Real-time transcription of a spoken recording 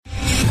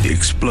The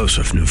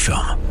explosive new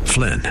film,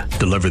 Flynn,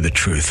 deliver the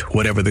truth,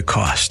 whatever the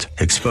cost,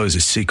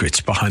 exposes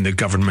secrets behind the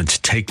government's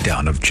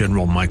takedown of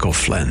General Michael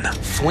Flynn.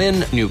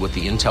 Flynn knew what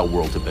the intel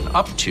world had been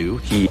up to.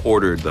 He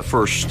ordered the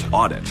first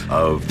audit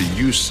of the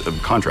use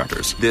of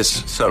contractors.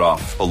 This set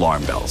off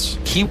alarm bells.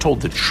 He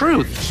told the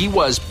truth. He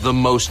was the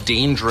most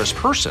dangerous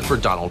person for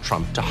Donald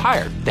Trump to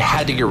hire. They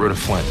had to get rid of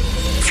Flynn.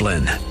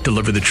 Flynn,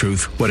 deliver the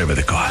truth, whatever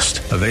the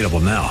cost. Available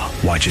now.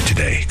 Watch it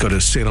today. Go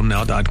to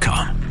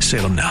salemnow.com.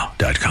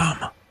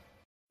 salemnow.com.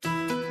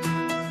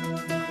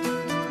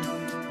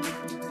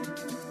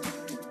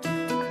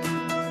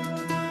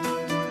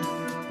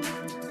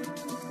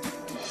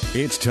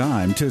 It's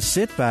time to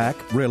sit back,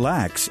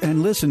 relax,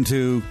 and listen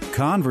to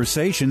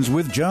Conversations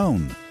with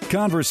Joan.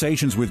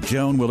 Conversations with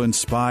Joan will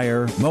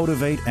inspire,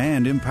 motivate,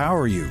 and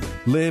empower you.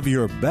 Live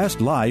your best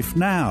life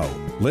now.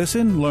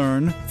 Listen,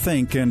 learn,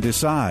 think, and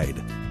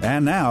decide.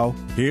 And now,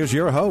 here's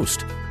your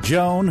host,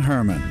 Joan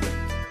Herman.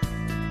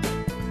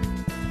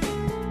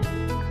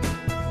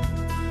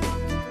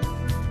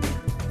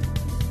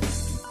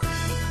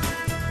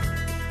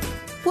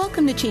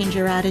 Welcome to Change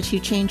Your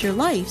Attitude, Change Your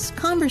Life's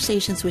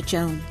Conversations with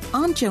Joan.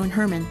 I'm Joan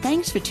Herman.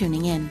 Thanks for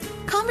tuning in.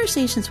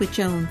 Conversations with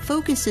Joan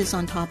focuses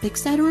on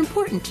topics that are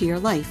important to your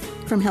life,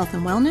 from health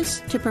and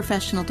wellness to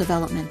professional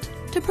development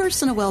to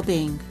personal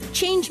well-being.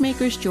 Change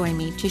makers join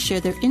me to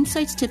share their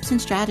insights, tips,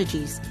 and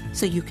strategies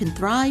so you can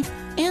thrive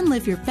and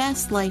live your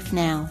best life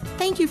now.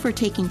 Thank you for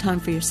taking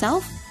time for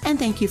yourself, and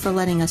thank you for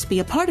letting us be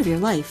a part of your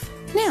life.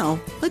 Now,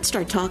 let's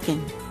start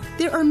talking.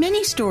 There are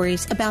many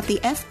stories about the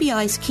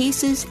FBI's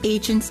cases,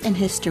 agents, and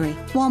history.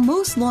 While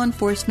most law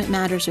enforcement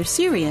matters are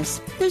serious,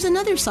 there's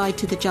another side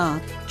to the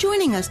job.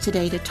 Joining us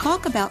today to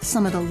talk about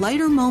some of the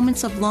lighter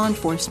moments of law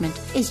enforcement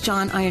is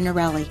John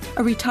Iannarelli,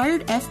 a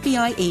retired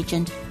FBI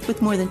agent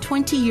with more than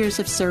 20 years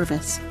of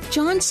service.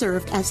 John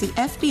served as the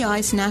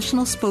FBI's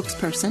national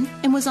spokesperson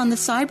and was on the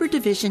Cyber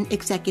Division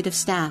executive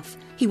staff.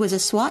 He was a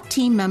SWAT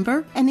team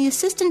member and the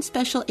assistant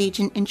special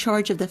agent in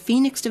charge of the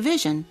Phoenix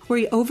Division, where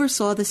he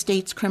oversaw the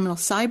state's criminal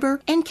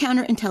cyber and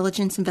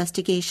counterintelligence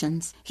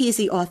investigations. He is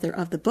the author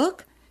of the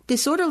book,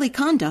 Disorderly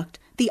Conduct,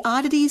 The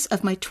Oddities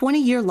of My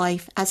 20-Year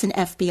Life as an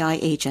FBI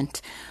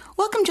Agent.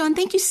 Welcome, John.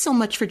 Thank you so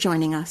much for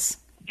joining us.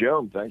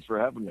 Joan, thanks for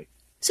having me.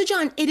 So,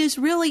 John, it is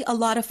really a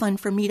lot of fun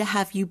for me to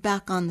have you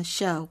back on the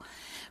show.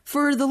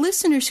 For the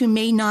listeners who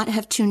may not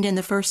have tuned in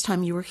the first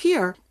time you were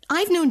here,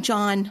 I've known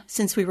John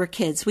since we were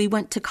kids. We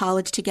went to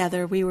college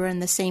together. We were in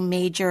the same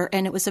major,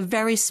 and it was a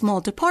very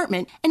small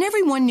department, and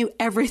everyone knew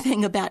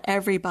everything about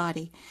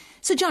everybody.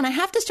 So, John, I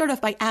have to start off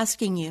by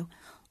asking you,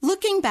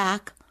 looking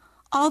back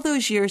all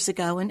those years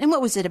ago, and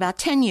what was it, about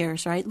 10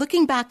 years, right?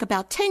 Looking back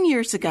about 10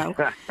 years ago,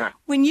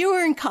 when you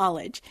were in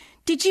college,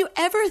 did you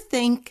ever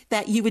think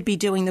that you would be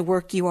doing the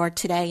work you are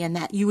today and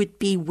that you would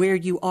be where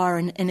you are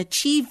and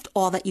achieved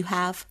all that you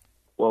have?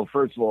 Well,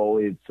 first of all,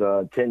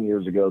 it's 10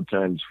 years ago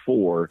times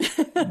 4.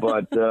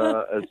 But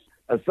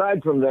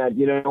aside from that,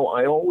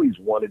 I always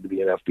wanted to be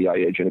an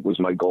FBI agent. It was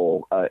my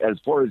goal. As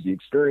far as the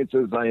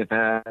experiences I have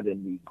had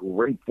and the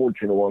great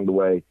fortune along the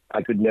way,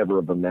 I could never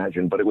have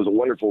imagined. But it was a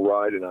wonderful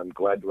ride, and I'm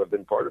glad to have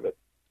been part of it.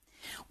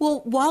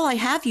 Well, while I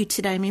have you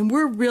today,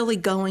 we're really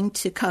going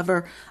to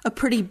cover a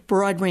pretty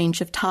broad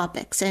range of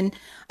topics. And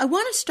I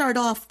want to start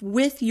off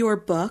with your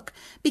book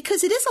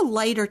because it is a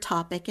lighter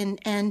topic. And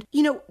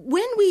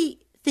when we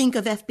think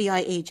of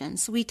FBI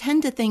agents, we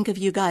tend to think of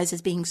you guys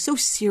as being so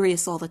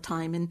serious all the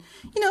time and,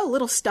 a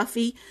little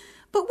stuffy.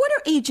 But what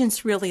are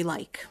agents really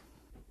like?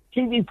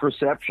 TV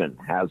perception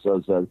has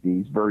us as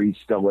these very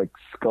stoic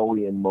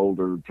Scully and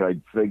Mulder type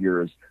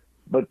figures.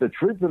 But the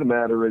truth of the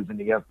matter is in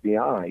the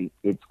FBI,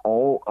 it's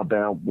all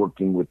about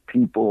working with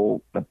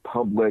people, the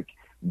public,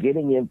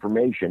 getting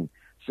information.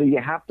 So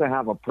you have to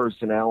have a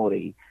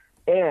personality.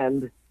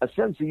 And a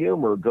sense of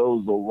humor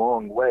goes a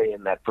long way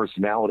in that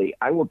personality.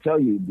 I will tell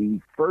you, the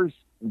first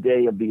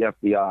day of the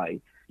FBI,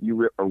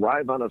 you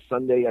arrive on a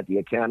Sunday at the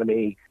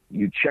academy,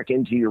 you check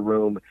into your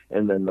room,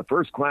 and then the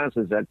first class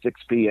is at 6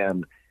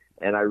 p.m.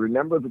 And I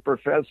remember the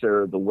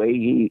professor, the way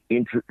he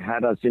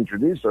had us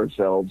introduce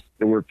ourselves.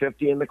 There were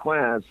 50 in the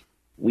class.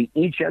 We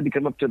each had to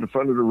come up to the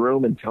front of the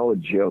room and tell a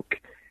joke.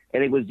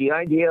 And it was the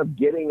idea of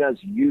getting us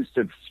used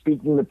to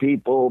speaking to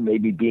people,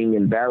 maybe being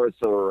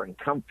embarrassed or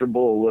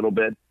uncomfortable a little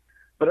bit.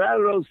 But out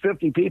of those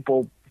 50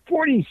 people,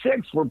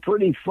 46 were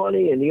pretty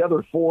funny, and the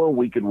other 4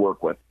 we could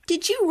work with.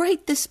 Did you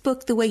write this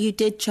book the way you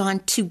did, John,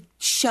 to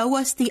show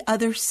us the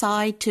other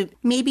side, to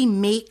maybe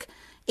make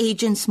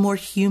agents more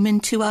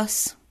human to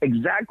us?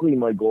 Exactly.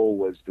 My goal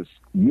was to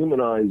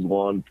humanize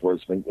law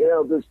enforcement.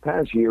 This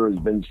past year has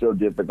been so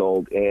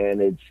difficult, and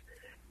it's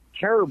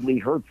terribly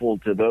hurtful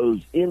to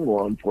those in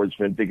law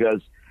enforcement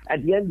because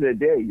at the end of the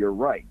day, you're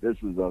right. This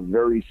is a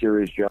very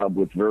serious job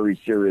with very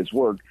serious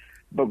work.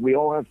 But we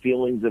all have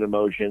feelings and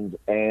emotions,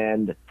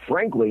 and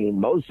frankly,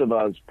 most of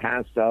us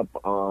passed up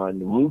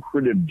on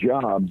lucrative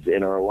jobs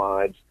in our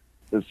lives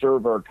to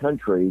serve our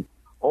country,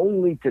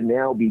 only to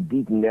now be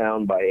beaten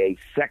down by a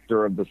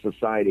sector of the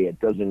society that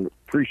doesn't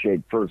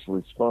appreciate first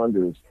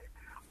responders.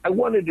 I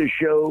wanted to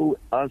show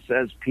us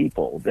as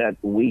people that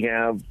we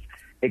have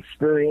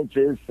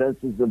experiences,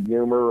 senses of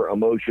humor,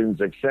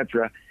 emotions,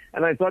 etc.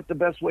 And I thought the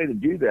best way to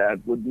do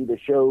that would be to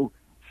show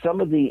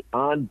some of the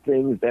odd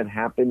things that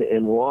happen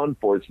in law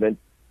enforcement,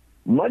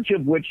 much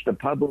of which the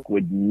public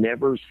would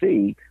never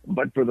see,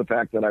 but for the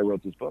fact that I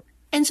wrote this book.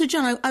 And so,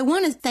 John, I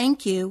want to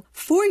thank you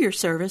for your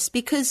service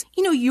because,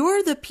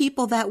 you're the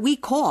people that we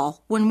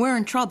call when we're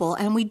in trouble,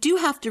 and we do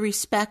have to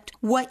respect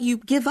what you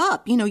give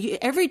up.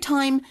 Every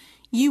time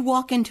you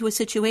walk into a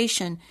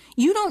situation,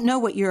 you don't know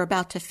what you're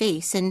about to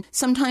face. And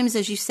sometimes,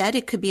 as you said,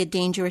 it could be a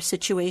dangerous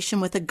situation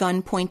with a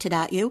gun pointed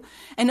at you.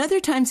 And other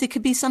times it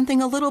could be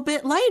something a little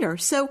bit lighter.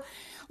 So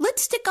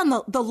let's stick on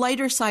the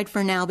lighter side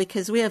for now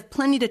because we have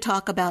plenty to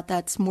talk about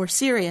that's more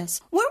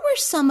serious. What were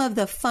some of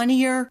the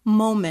funnier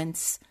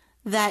moments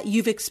that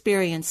you've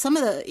experienced,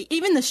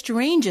 even the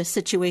strangest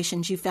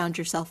situations you found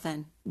yourself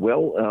in?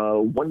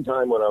 Well, one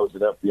time when I was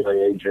an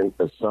FBI agent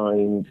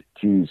assigned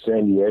to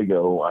San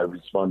Diego, I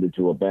responded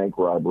to a bank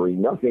robbery.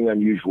 Nothing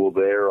unusual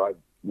there. I've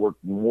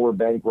worked more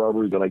bank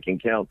robberies than I can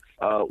count.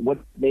 What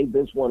made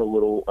this one a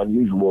little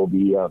unusual,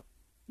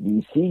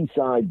 the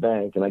Seaside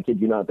Bank, and I kid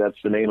you not, that's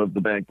the name of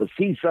the bank, the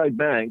Seaside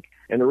Bank.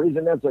 And the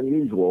reason that's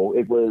unusual,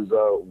 it was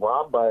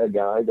robbed by a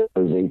guy that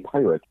was a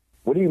pirate.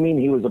 What do you mean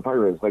he was a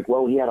pirate? It's like,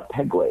 well, he had a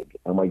peg leg.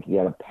 I'm like, he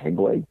had a peg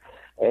leg?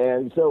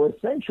 And so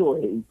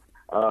essentially,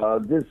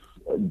 this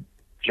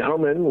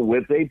gentleman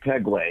with a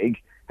peg leg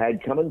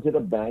had come into the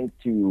bank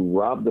to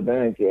rob the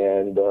bank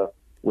and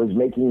was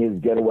making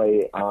his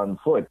getaway on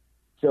foot.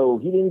 So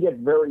he didn't get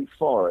very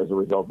far as a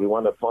result. We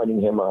wound up finding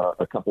him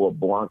a couple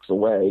of blocks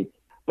away.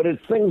 But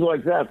it's things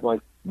like that, like,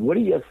 what are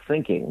you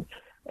thinking?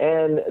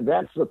 And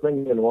that's the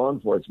thing in law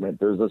enforcement.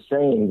 There's a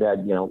saying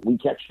that, we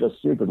catch the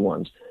stupid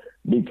ones,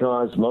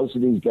 because most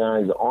of these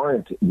guys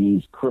aren't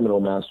these criminal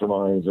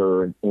masterminds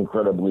or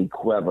incredibly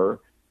clever.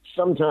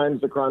 Sometimes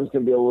the crimes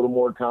can be a little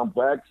more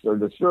complex or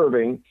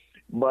disturbing,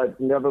 but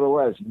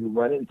nevertheless, you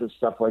run into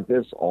stuff like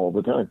this all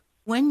the time.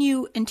 When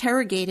you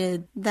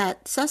interrogated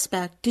that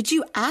suspect, did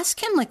you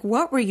ask him,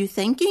 what were you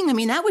thinking? I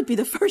mean, that would be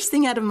the first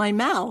thing out of my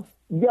mouth.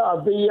 Yeah,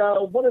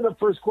 one of the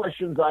first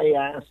questions I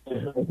asked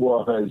him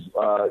was,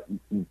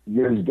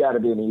 there's got to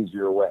be an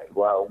easier way.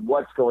 Well,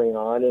 what's going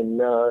on?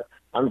 And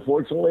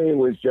unfortunately, it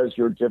was just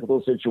your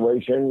typical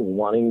situation,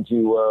 wanting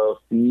to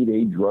feed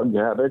a drug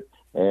habit.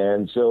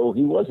 And so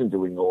he wasn't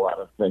doing a lot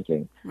of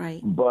thinking. Right.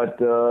 But,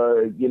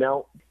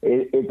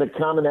 it's a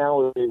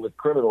commonality with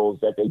criminals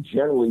that they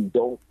generally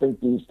don't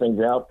think these things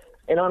out.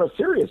 And on a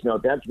serious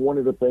note, that's one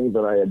of the things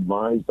that I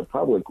advise the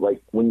public,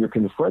 like when you're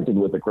confronted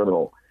with a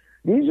criminal.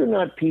 These are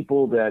not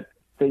people that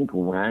think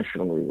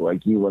rationally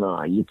like you and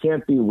I. You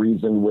can't be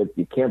reasoned with.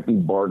 You can't be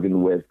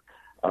bargained with.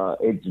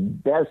 It's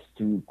best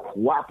to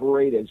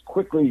cooperate as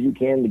quickly as you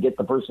can to get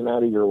the person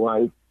out of your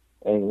life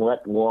and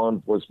let law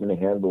enforcement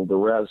handle the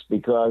rest,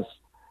 because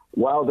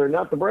while they're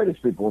not the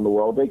brightest people in the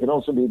world, they can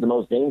also be the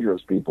most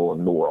dangerous people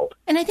in the world.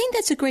 And I think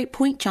that's a great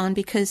point, John,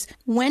 because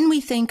when we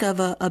think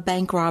of a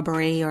bank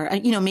robbery or,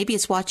 maybe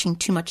it's watching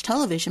too much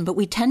television, but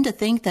we tend to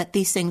think that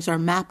these things are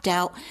mapped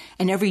out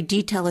and every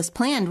detail is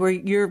planned, where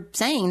you're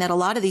saying that a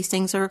lot of these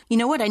things are,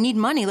 I need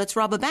money, let's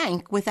rob a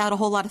bank, without a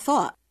whole lot of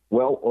thought.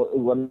 Well,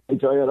 let me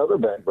tell you another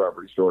bank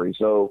robbery story.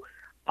 So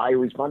I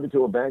responded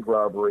to a bank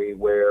robbery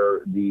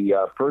where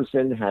the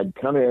person had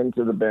come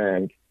into the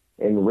bank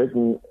and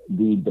written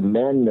the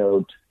demand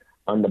note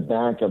on the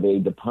back of a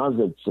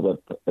deposit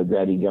slip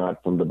that he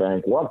got from the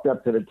bank, walked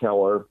up to the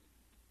teller,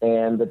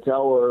 and the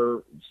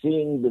teller,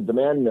 seeing the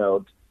demand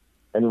note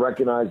and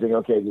recognizing,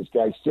 okay, this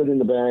guy stood in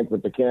the bank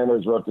with the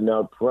cameras, wrote the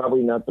note,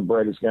 probably not the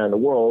brightest guy in the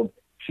world,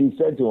 she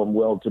said to him,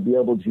 well, to be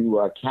able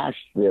to cash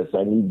this,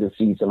 I need to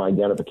see some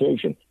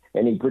identification.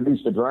 And he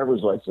produced a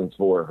driver's license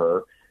for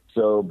her,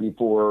 so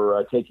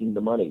before taking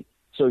the money.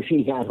 So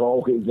she had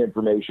all his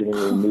information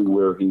and knew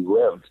where he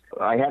lived.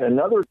 I had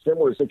another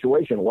similar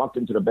situation, walked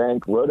into the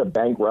bank, wrote a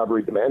bank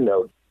robbery demand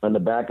note on the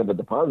back of a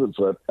deposit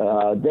slip,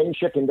 then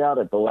chickened out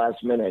at the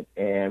last minute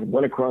and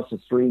went across the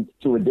street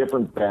to a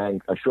different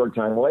bank a short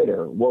time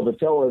later. Well, the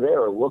teller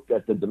there looked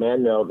at the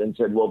demand note and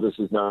said, well, this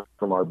is not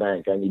from our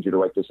bank. I need you to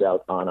write this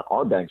out on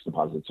our bank's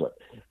deposit slip.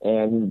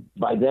 And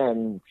by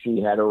then, she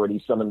had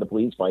already summoned the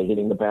police by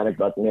hitting the panic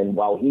button. And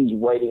while he's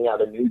writing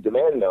out a new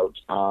demand note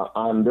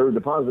on their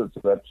deposit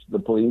slips, the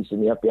police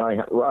and the FBI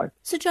had arrived.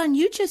 So, John,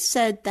 you just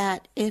said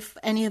that if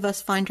any of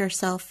us find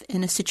ourselves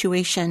in a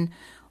situation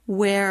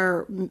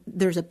where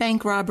there's a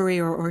bank robbery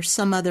or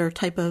some other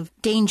type of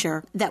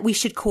danger, that we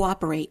should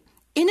cooperate.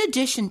 In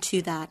addition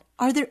to that,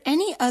 are there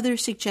any other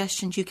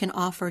suggestions you can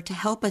offer to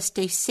help us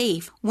stay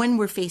safe when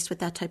we're faced with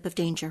that type of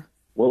danger?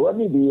 Well, let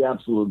me be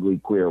absolutely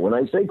clear. When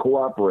I say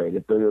cooperate,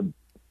 if the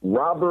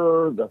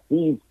robber, the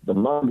thief, the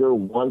mugger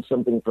wants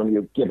something from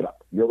you, give it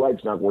up. Your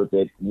life's not worth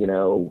it.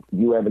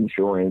 You have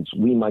insurance.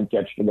 We might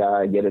catch the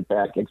guy, get it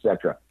back,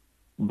 etc.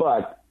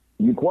 But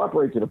you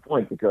cooperate to the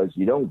point because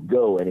you don't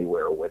go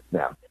anywhere with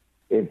them.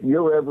 If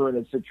you're ever in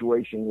a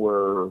situation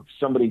where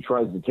somebody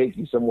tries to take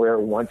you somewhere,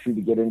 wants you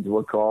to get into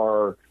a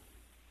car,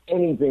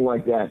 anything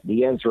like that,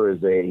 the answer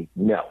is a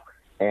no.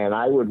 And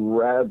I would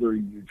rather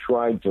you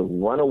try to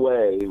run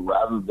away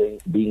rather than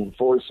being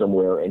forced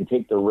somewhere and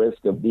take the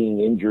risk of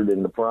being injured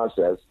in the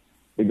process,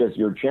 because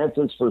your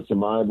chances for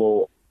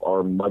survival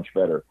are much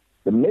better.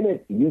 The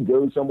minute you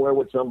go somewhere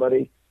with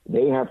somebody,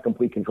 they have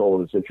complete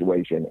control of the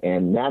situation,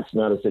 and that's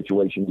not a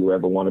situation you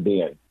ever want to be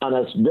in. On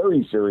a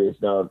very serious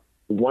note,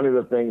 one of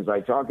the things I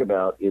talk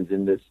about is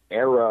in this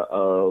era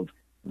of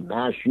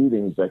mass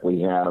shootings that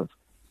we have,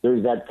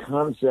 there's that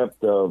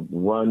concept of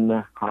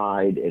run,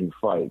 hide, and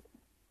fight.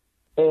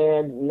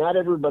 And not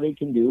everybody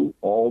can do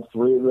all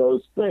three of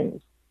those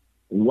things.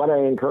 What I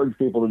encourage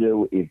people to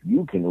do, if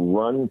you can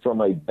run from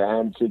a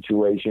bad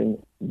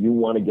situation, you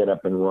want to get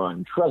up and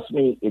run. Trust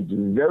me, it's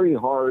very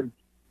hard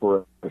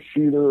for a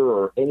shooter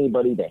or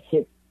anybody to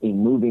hit a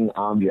moving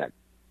object.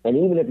 And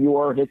even if you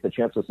are hit, the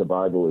chance of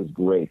survival is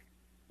great.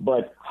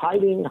 But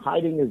hiding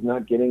is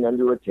not getting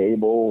under a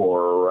table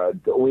or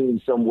going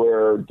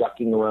somewhere,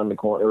 ducking around the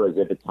corner as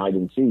if it's hide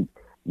and seek.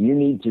 You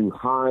need to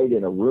hide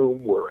in a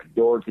room where a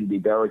door can be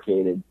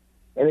barricaded.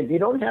 And if you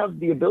don't have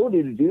the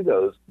ability to do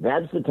those,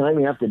 that's the time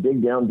you have to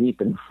dig down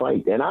deep and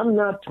fight. And I'm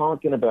not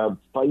talking about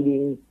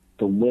fighting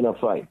to win a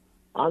fight.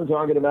 I'm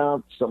talking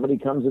about somebody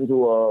comes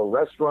into a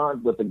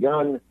restaurant with a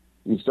gun,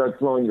 you start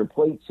throwing your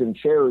plates and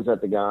chairs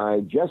at the guy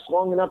just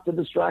long enough to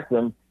distract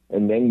them,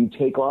 and then you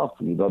take off,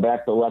 you go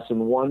back to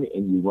lesson one,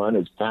 and you run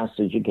as fast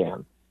as you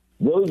can.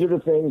 Those are the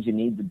things you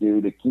need to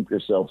do to keep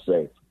yourself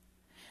safe.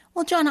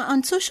 Well, John,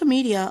 on social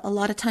media, a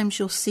lot of times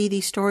you'll see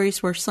these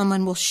stories where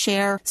someone will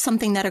share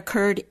something that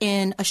occurred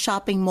in a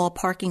shopping mall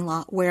parking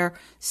lot where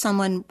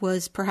someone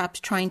was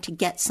perhaps trying to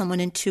get someone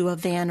into a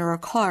van or a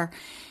car.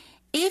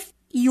 If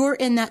you're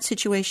in that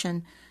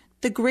situation,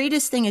 the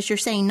greatest thing is you're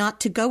saying not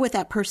to go with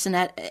that person,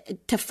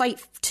 to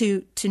fight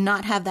to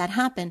not have that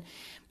happen.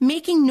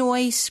 Making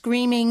noise,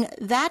 screaming,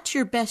 that's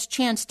your best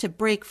chance to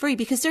break free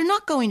because they're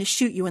not going to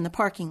shoot you in the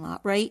parking lot,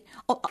 right?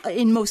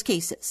 In most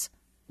cases.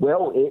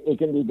 Well, it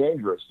can be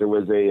dangerous. There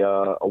was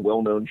a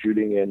well-known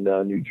shooting in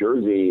New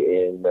Jersey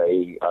in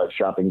a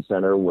shopping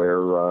center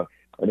where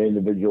an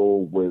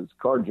individual was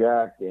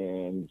carjacked,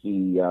 and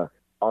he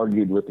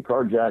argued with the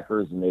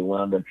carjackers, and they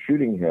wound up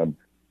shooting him.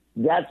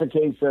 That's a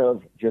case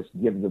of just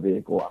give the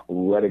vehicle up,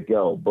 let it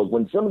go. But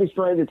when somebody's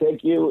trying to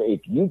take you,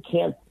 if you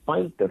can't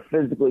fight to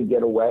physically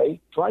get away,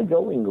 try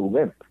going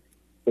limp.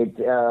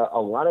 A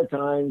lot of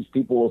times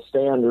people will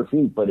stay on their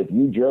feet, but if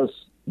you just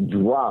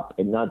drop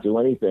and not do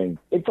anything,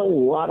 it's a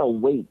lot of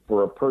weight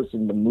for a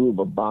person to move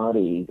a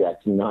body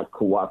that's not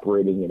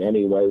cooperating in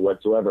any way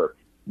whatsoever.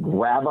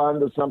 Grab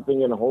onto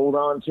something and hold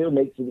on to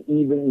makes it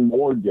even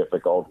more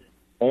difficult.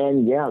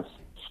 And yes,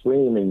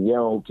 scream and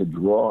yell to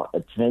draw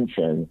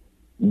attention.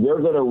 They're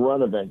going to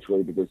run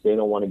eventually because they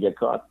don't want to get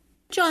caught.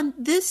 John,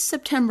 this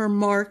September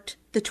marked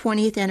the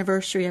 20th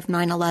anniversary of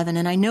 9/11,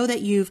 and I know that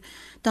you've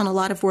done a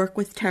lot of work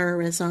with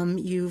terrorism.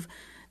 You've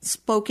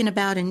spoken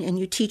about and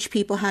you teach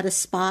people how to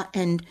spot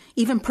and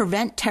even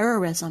prevent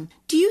terrorism.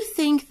 Do you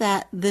think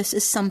that this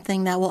is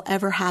something that will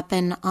ever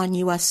happen on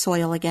U.S.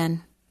 soil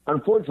again?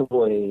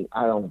 Unfortunately,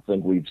 I don't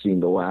think we've seen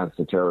the last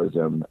of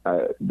terrorism.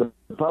 The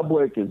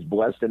public is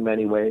blessed in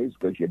many ways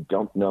because you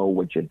don't know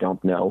what you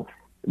don't know.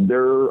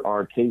 There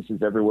are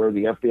cases everywhere.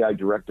 The FBI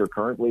director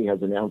currently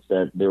has announced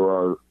that there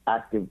are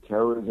active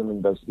terrorism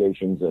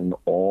investigations in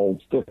all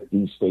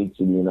 50 states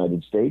in the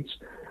United States,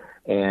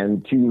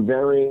 and to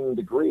varying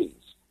degrees.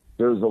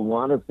 There's a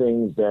lot of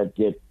things that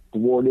get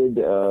thwarted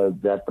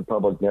that the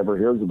public never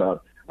hears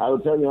about. I will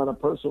tell you on a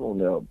personal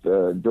note,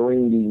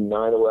 during the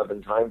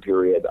 9/11 time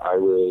period, I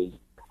was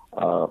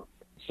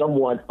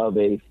somewhat of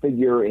a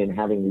figure in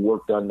having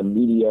worked on the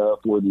media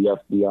for the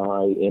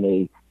FBI in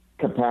a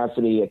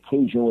capacity,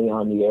 occasionally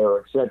on the air,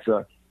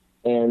 etc.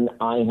 And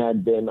I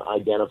had been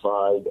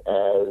identified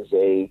as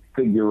a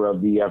figure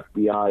of the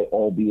FBI,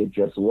 albeit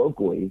just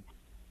locally.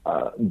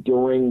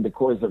 During the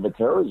course of a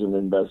terrorism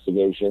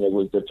investigation, it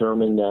was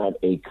determined that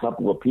a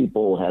couple of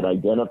people had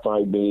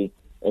identified me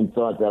and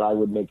thought that I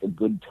would make a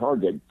good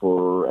target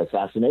for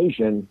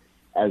assassination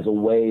as a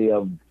way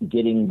of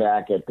getting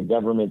back at the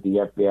government, the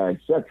FBI,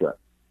 etc.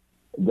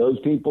 Those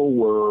people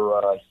were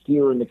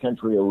here in the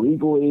country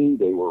illegally.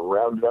 They were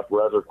rounded up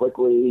rather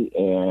quickly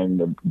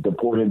and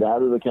deported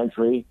out of the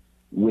country,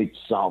 which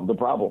solved the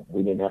problem.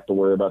 We didn't have to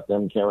worry about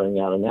them carrying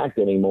out an act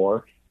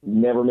anymore.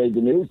 Never made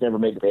the news, never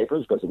made the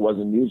papers because it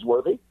wasn't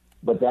newsworthy.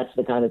 But that's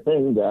the kind of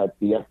thing that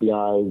the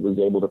FBI was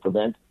able to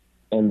prevent.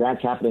 And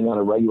that's happening on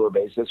a regular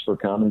basis for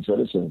common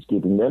citizens,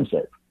 keeping them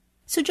safe.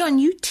 So, John,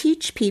 you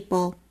teach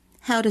people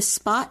how to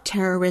spot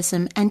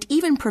terrorism and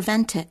even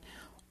prevent it.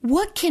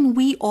 What can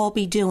we all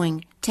be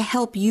doing to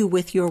help you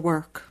with your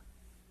work?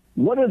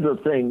 One of the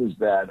things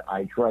that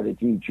I try to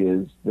teach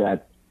is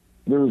that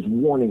there's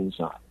warning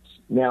signs.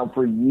 Now,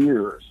 for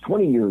years,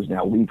 20 years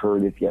now, we've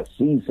heard if you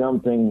see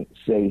something,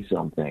 say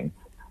something.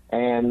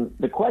 And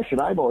the question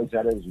I've always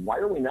had is, why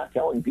are we not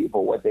telling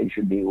people what they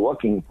should be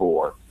looking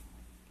for?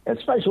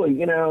 Especially,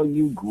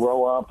 you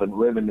grow up and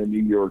live in the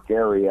New York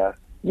area,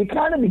 you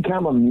kind of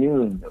become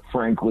immune,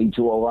 frankly,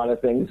 to a lot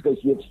of things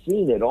because you've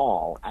seen it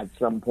all at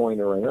some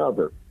point or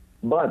another.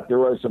 But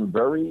there are some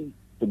very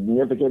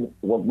significant,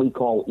 what we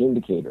call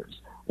indicators.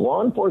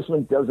 Law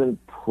enforcement doesn't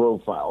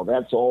profile.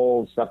 That's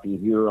all stuff you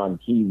hear on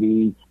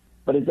TV,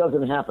 but it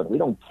doesn't happen. We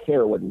don't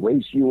care what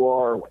race you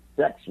are, what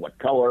sex, what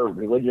color,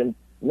 religion.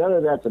 None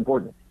of that's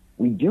important.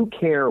 We do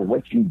care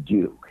what you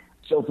do.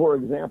 So, for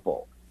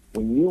example,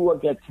 when you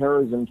look at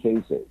terrorism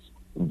cases,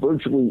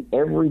 virtually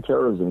every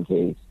terrorism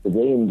case,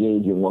 they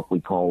engage in what we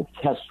call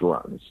test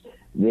runs.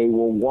 They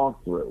will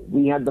walk through.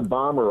 We had the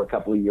bomber a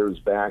couple of years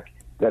back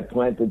that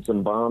planted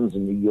some bombs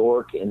in New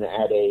York and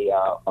at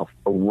a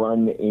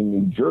run in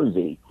New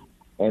Jersey.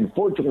 And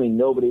fortunately,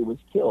 nobody was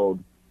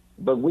killed.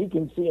 But we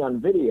can see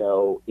on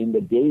video in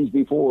the days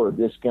before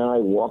this guy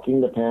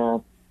walking the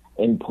path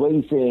and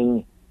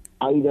placing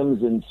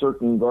items in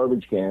certain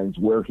garbage cans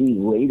where he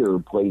later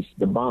placed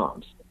the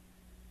bombs.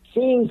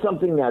 Seeing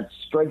something that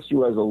strikes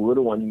you as a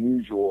little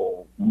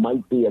unusual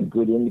might be a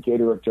good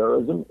indicator of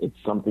terrorism. It's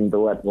something to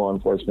let law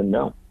enforcement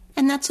know.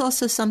 And that's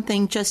also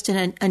something just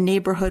in a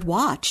neighborhood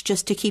watch,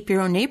 just to keep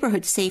your own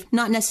neighborhood safe,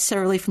 not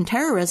necessarily from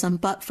terrorism,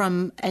 but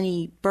from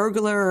any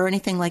burglar or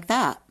anything like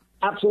that.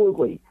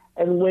 Absolutely.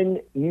 And when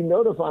you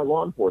notify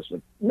law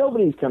enforcement,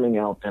 nobody's coming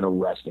out and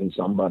arresting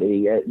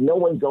somebody. No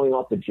one's going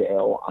off to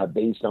jail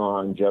based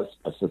on just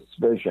a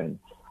suspicion.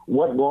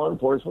 What law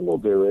enforcement will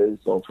do is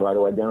they'll try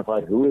to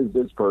identify who is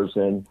this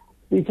person.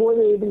 Before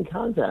they even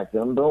contact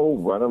them, they'll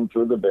run them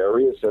through the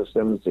various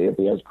systems, see if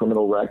he has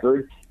criminal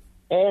record.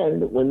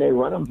 And when they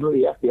run them through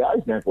the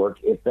FBI's network,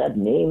 if that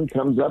name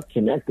comes up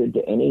connected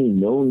to any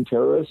known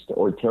terrorist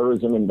or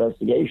terrorism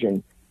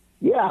investigation,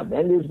 yeah,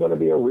 then there's going to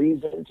be a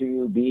reason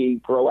to be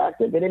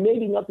proactive. And it may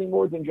be nothing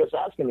more than just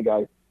asking the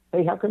guy,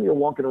 hey, how come you're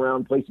walking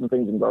around placing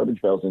things in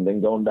garbage pails and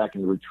then going back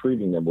and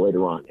retrieving them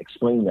later on?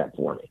 Explain that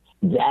for me.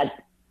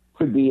 That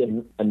could be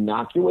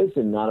innocuous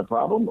and not a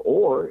problem,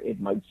 or it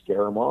might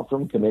scare him off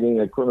from committing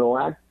a criminal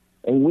act.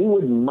 And we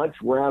would much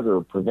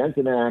rather prevent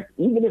an act,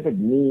 even if it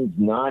means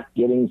not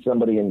getting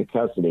somebody into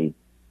custody,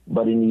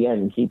 but in the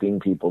end, keeping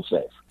people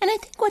safe. And I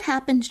think what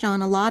happens,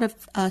 John, a lot of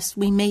us,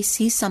 we may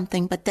see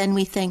something, but then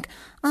we think,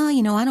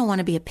 I don't want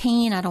to be a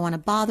pain. I don't want to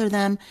bother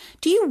them.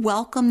 Do you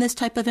welcome this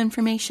type of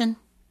information?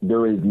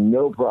 There is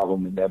no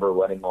problem in never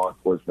letting law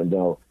enforcement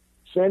know.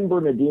 San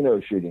Bernardino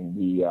shooting,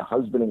 the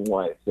husband and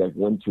wife that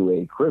went to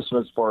a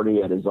Christmas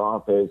party at his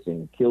office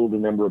and killed a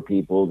number of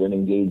people, then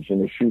engaged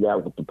in a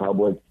shootout with the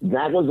public.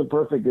 That was a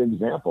perfect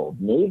example.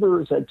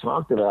 Neighbors had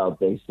talked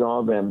about, they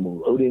saw them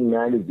loading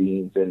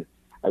magazines and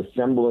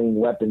assembling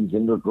weapons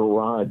in their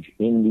garage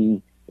in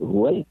the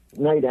late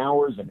night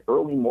hours and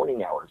early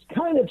morning hours.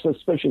 Kind of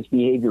suspicious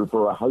behavior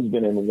for a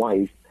husband and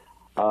wife.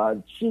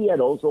 She had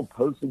also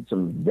posted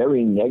some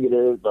very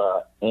negative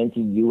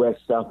anti-U.S.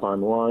 stuff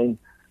online,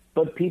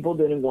 but people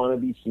didn't want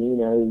to be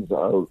seen as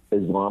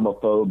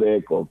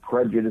Islamophobic or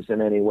prejudiced in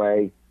any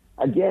way.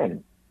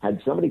 Again, had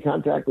somebody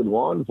contacted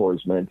law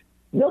enforcement,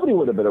 nobody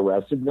would have been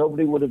arrested.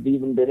 Nobody would have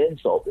even been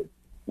insulted.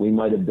 We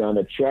might have done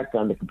a check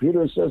on the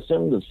computer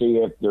system to see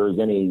if there's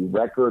any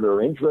record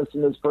or interest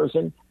in this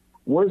person.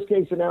 Worst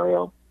case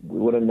scenario, we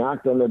would have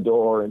knocked on the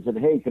door and said,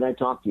 hey, can I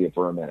talk to you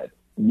for a minute?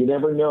 You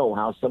never know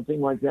how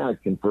something like that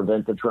can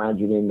prevent a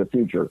tragedy in the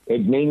future.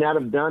 It may not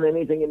have done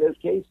anything in this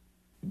case,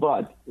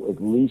 but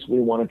at least we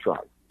want to try.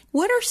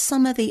 What are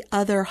some of the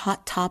other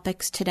hot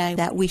topics today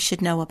that we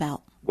should know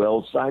about?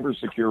 Well,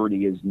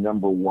 cybersecurity is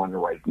number one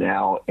right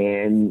now,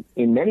 and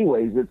in many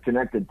ways it's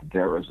connected to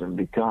terrorism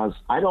because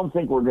I don't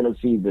think we're going to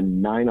see the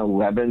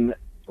 9/11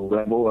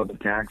 level of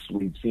attacks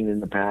we've seen in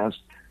the past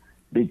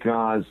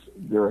because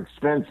they're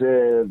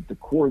expensive to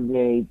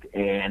coordinate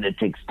and it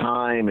takes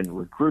time and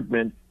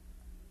recruitment.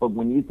 But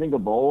when you think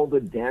of all the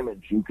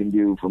damage you can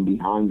do from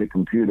behind the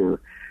computer,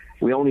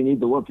 we only need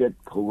to look at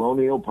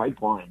Colonial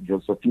Pipeline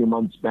just a few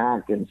months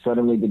back, and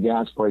suddenly the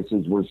gas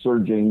prices were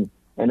surging.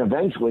 And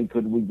eventually,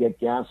 could we get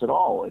gas at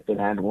all if it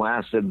had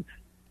lasted?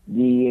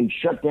 The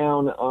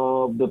shutdown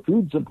of the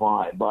food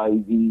supply by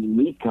the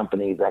meat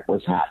company that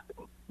was hacked.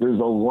 There's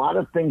a lot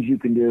of things you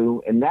can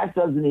do, and that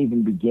doesn't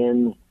even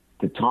begin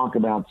to talk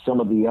about some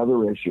of the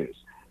other issues.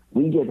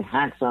 We get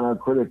hacks on our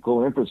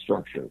critical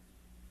infrastructure,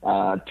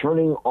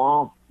 turning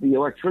off the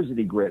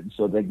electricity grid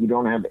so that you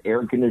don't have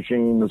air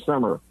conditioning in the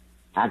summer,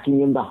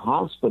 hacking into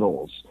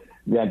hospitals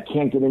that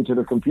can't get into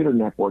their computer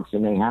networks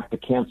and they have to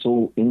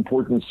cancel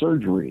important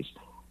surgeries.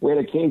 We had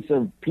a case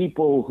of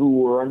people who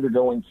were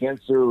undergoing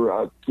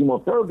cancer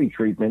chemotherapy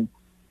treatment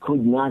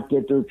could not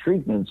get their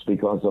treatments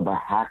because of a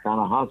hack on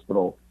a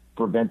hospital,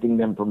 preventing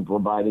them from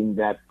providing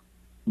that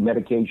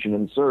medication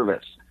and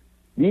service.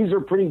 These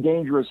are pretty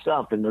dangerous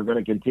stuff, and they're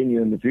going to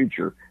continue in the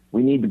future.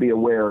 We need to be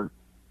aware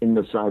in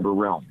the cyber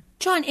realm.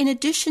 John, in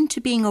addition to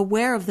being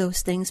aware of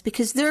those things,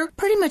 because they're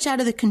pretty much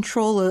out of the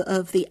control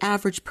of the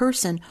average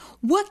person,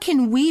 what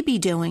can we be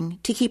doing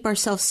to keep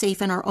ourselves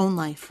safe in our own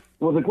life?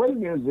 Well, the great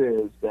news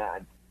is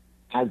that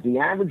as the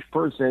average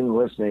person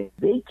listening,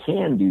 they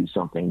can do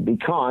something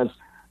because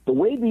the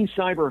way these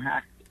cyber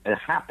hacks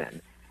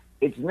happen,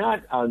 it's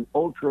not an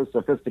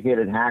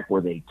ultra-sophisticated hack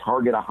where they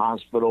target a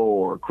hospital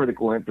or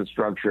critical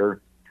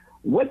infrastructure.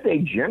 What they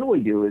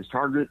generally do is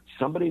target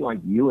somebody like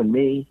you and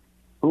me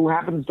who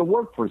happens to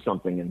work for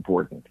something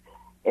important.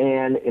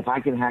 And if I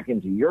can hack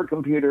into your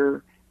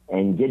computer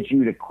and get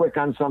you to click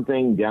on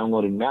something,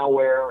 downloading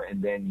malware,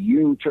 and then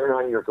you turn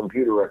on your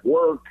computer at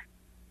work,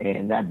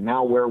 and that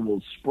malware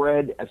will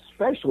spread,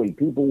 especially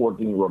people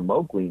working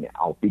remotely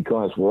now,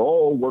 because we're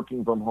all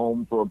working from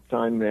home for a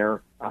time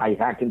there. I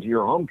hack into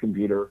your home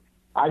computer.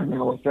 I've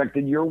now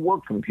affected your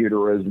work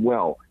computer as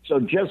well. So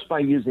just by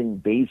using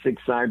basic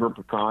cyber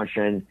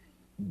precaution,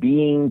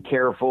 being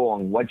careful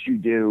on what you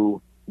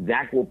do,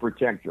 that will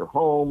protect your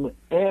home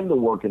and the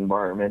work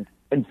environment.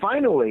 And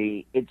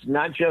finally, it's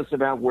not just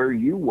about where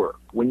you work.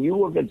 When you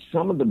look at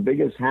some of the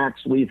biggest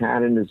hacks we've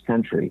had in this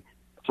country,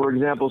 for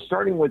example,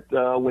 starting with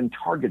when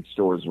Target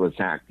stores was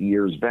hacked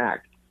years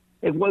back,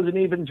 it wasn't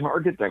even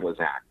Target that was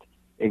hacked.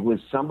 It was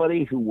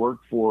somebody who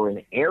worked for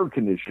an air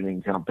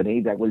conditioning company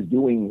that was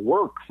doing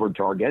work for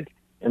Target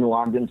and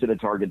logged into the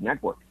Target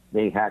network.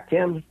 They hacked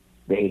him,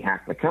 they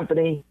hacked the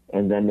company,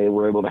 and then they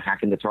were able to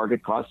hack into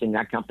Target, costing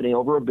that company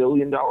over $1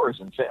 billion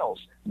in sales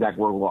that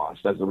were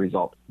lost as a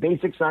result.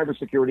 Basic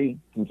cybersecurity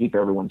can keep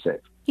everyone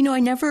safe. You know,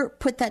 I never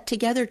put that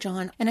together,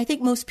 John. And I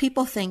think most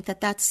people think that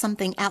that's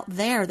something out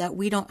there that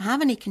we don't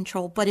have any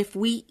control. But if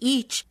we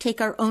each take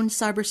our own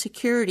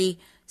cybersecurity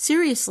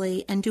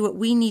seriously and do what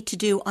we need to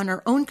do on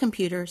our own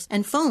computers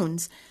and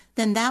phones,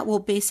 then that will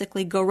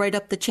basically go right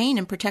up the chain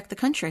and protect the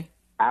country.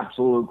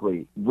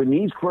 Absolutely. When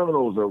these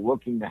criminals are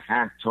looking to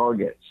hack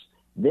targets,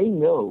 they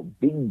know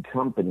big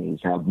companies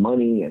have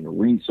money and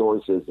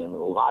resources and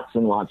lots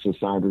of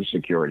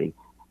cybersecurity.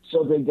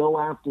 So they go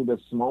after the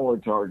smaller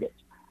targets.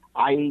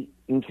 I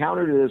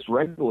encountered this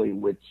regularly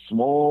with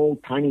small,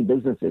 tiny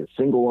businesses,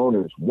 single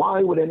owners.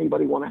 Why would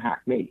anybody want to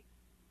hack me?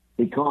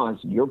 Because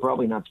you're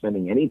probably not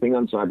spending anything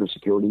on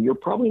cybersecurity. You're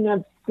probably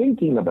not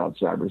thinking about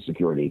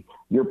cybersecurity.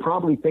 You're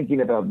probably thinking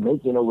about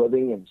making a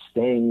living and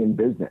staying in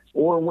business.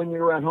 Or when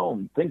you're at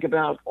home, think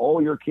about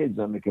all your kids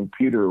on the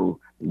computer.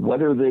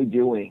 What are they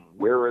doing?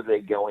 Where are they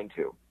going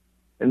to?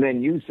 And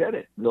then you said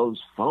it, those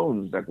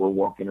phones that we're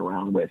walking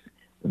around with,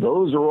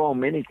 those are all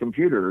mini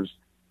computers,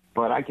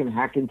 but I can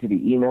hack into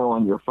the email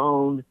on your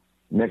phone.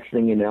 Next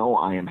thing you know,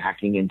 I am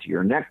hacking into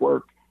your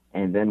network.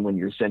 And then when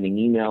you're sending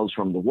emails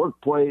from the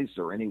workplace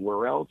or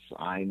anywhere else,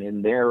 I'm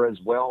in there as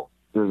well.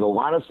 There's a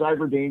lot of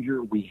cyber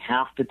danger. We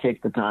have to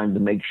take the time to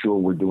make sure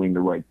we're doing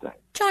the right thing.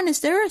 John, is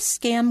there a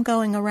scam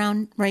going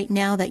around right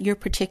now that you're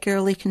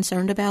particularly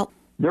concerned about?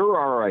 There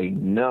are a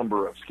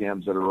number of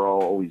scams that are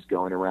always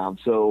going around.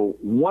 So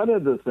one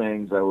of the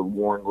things I would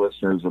warn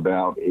listeners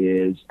about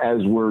is,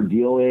 as we're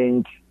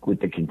dealing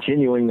with the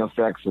continuing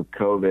effects of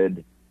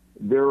COVID,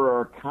 there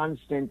are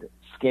constant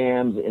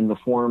scams in the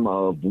form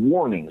of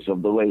warnings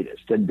of the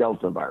latest, the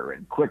Delta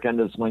variant. Click on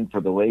this link for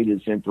the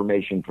latest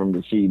information from the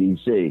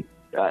CDC.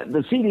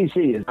 The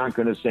CDC is not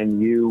going to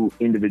send you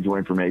individual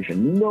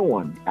information. No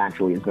one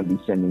actually is going to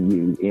be sending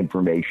you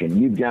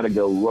information. You've got to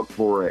go look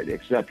for it,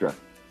 etc.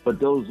 But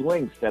those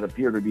links that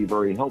appear to be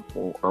very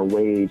helpful are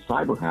ways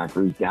cyber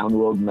hackers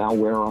download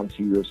malware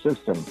onto your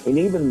system. And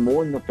even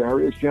more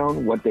nefarious,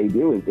 Joan, what they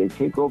do is they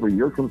take over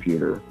your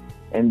computer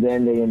and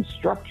then they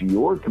instruct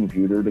your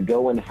computer to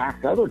go and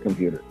hack other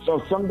computers.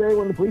 So someday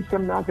when the police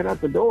come knocking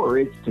at the door,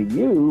 it's to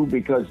you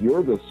because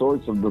you're the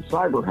source of the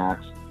cyber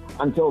hacks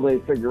until they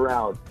figure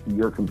out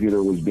your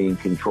computer was being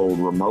controlled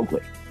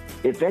remotely.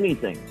 If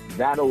anything,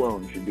 that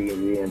alone should be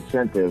the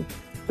incentive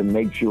to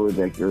make sure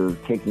that you're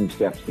taking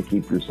steps to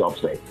keep yourself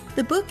safe.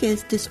 The book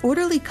is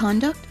Disorderly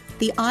Conduct: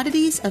 The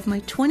Oddities of My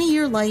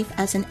 20-Year Life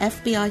as an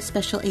FBI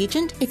Special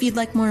Agent. If you'd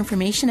like more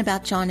information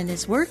about John and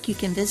his work, you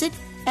can visit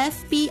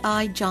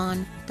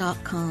fbijohn.com.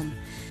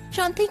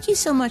 John, thank you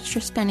so much for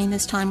spending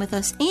this time with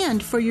us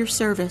and for your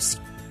service.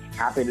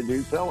 Happy to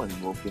do so,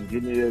 and we'll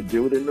continue to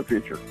do it in the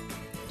future.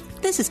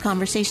 This is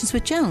Conversations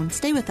with Joan.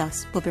 Stay with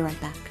us. We'll be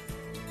right back.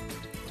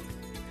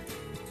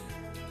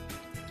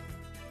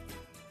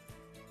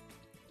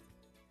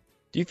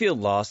 Do you feel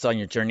lost on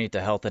your journey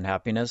to health and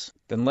happiness?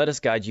 Then let us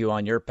guide you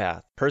on your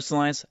path.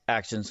 Personalized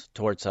actions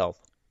towards health.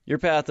 Your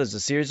path is a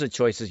series of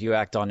choices you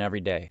act on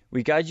every day.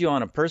 We guide you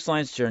on a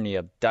personalized journey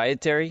of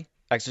dietary,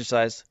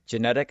 exercise,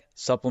 genetic,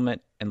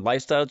 supplement, and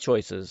lifestyle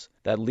choices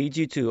that lead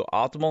you to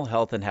optimal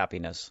health and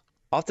happiness.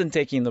 Often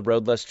taking the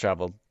road less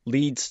traveled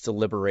leads to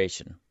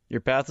liberation.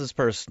 Your path is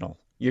personal.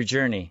 Your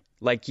journey,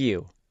 like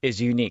you,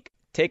 is unique.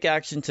 Take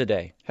action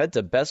today. Head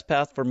to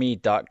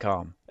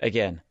bestpathforme.com.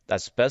 Again,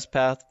 that's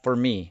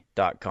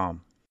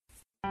bestpathforme.com.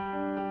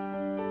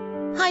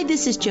 Hi,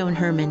 this is Joan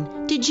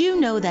Herman. Did you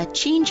know that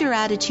Change Your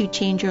Attitude,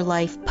 Change Your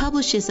Life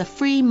publishes a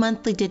free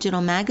monthly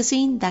digital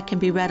magazine that can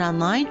be read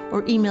online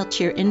or emailed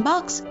to your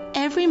inbox?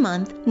 Every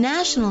month,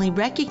 nationally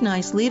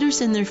recognized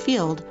leaders in their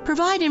field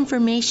provide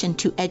information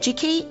to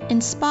educate,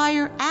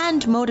 inspire,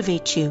 and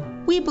motivate you.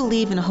 We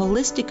believe in a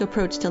holistic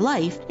approach to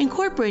life,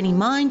 incorporating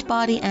mind,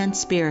 body, and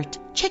spirit.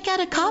 Check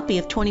out a copy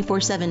of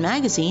 24/7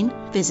 magazine,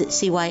 visit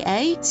CYACYL.com,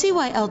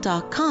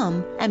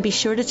 and be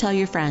sure to tell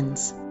your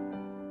friends.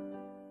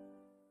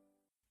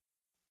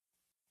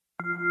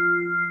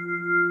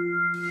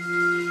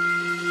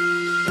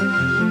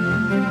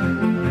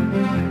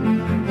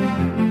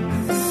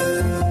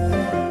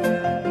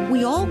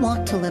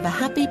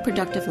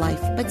 productive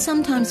life, but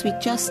sometimes we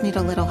just need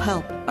a little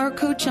help. Our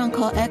Coach On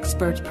Call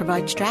experts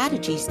provide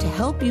strategies to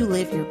help you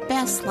live your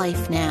best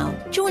life now.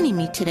 Joining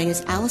me today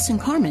is Allison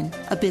Carmen,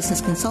 a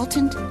business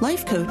consultant,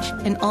 life coach,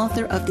 and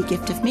author of The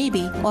Gift of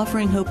Maybe,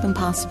 offering hope and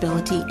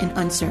possibility in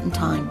uncertain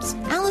times.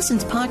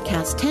 Allison's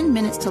podcast, 10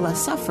 Minutes to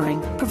Less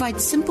Suffering,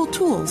 provides simple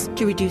tools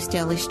to reduce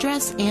daily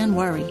stress and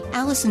worry.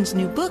 Allison's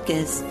new book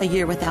is A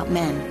Year Without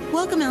Men.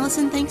 Welcome,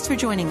 Allison. Thanks for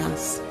joining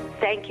us.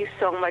 Thank you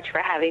so much for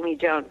having me,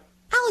 Joan.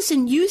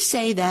 Allison, you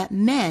say that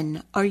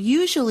men are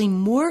usually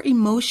more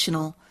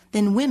emotional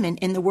than women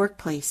in the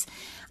workplace.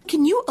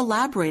 Can you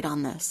elaborate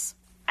on this?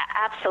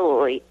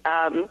 Absolutely.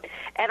 And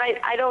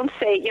I don't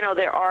say,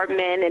 there are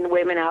men and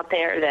women out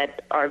there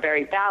that are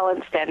very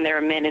balanced, and there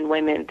are men and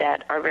women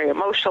that are very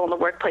emotional in the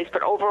workplace.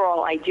 But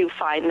overall, I do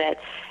find that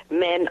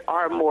men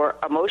are more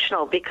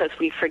emotional because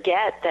we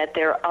forget that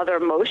there are other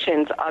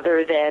emotions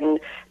other than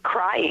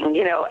crying.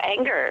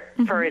 Anger,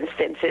 for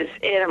instance, is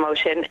an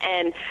emotion.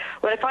 And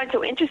what I find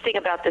so interesting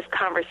about this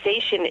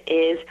conversation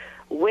is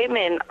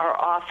women are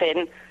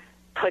often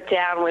put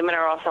down. Women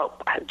are also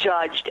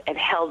judged and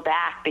held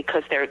back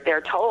because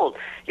they're told,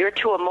 you're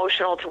too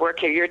emotional to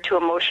work here, you're too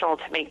emotional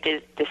to make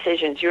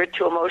decisions, you're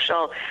too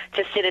emotional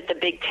to sit at the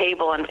big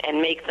table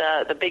and make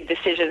the big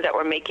decisions that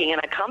we're making in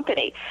a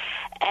company.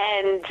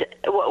 And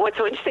what's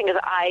so interesting is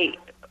I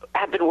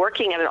have been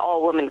working at an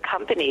all-woman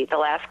company the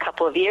last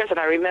couple of years, and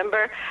I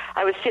remember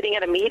I was sitting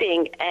at a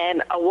meeting,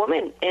 and a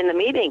woman in the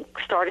meeting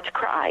started to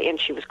cry, and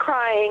she was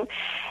crying,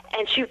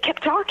 and she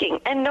kept talking,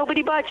 and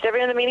nobody budged.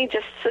 Everyone in the meeting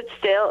just stood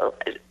still.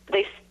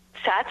 They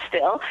sat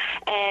still,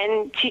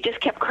 and she just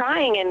kept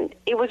crying, and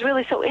it was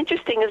really so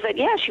interesting is that,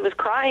 she was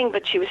crying,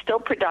 but she was still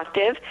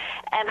productive,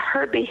 and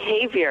her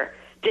behavior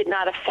did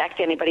not affect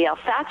anybody else.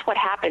 That's what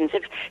happens.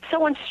 If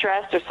someone's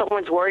stressed or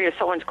someone's worried or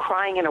someone's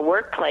crying in a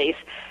workplace,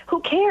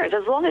 who cares?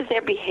 As long as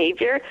their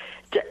behavior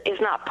is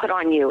not put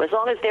on you, as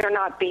long as they're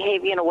not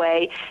behaving in a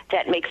way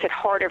that makes it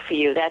harder for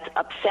you, that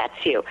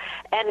upsets you.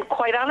 And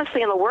quite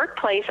honestly, in the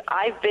workplace,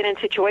 I've been in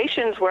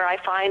situations where I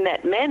find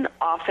that men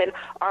often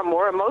are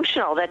more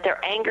emotional, that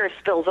their anger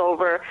spills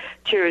over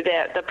to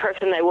the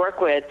person they work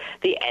with.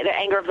 The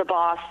anger of the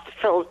boss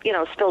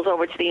spills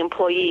over to the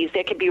employees.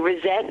 There could be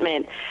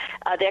resentment.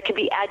 There could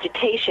be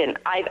agitation.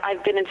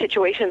 I've been in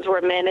situations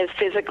where men have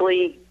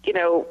physically,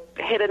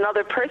 hit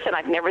another person.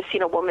 I've never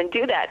seen a woman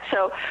do that.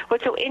 So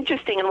what's so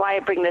interesting and why I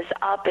bring this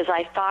up is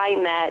I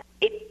find that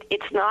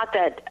it's not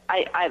that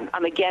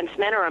I'm against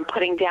men or I'm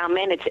putting down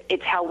men.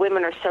 It's how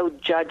women are so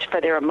judged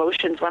for their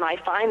emotions when I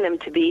find them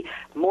to be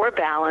more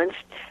balanced,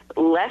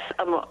 less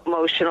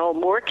emotional,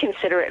 more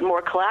considerate, and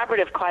more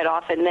collaborative quite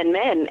often than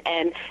men.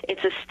 And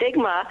it's a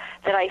stigma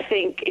that I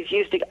think is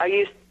used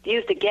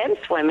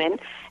against women,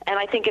 and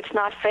I think it's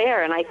not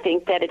fair, and I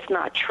think that it's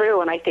not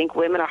true, and I think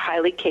women are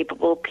highly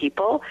capable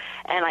people,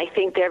 and I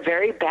think they're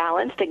very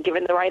balanced, and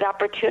given the right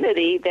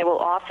opportunity, they will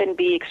often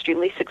be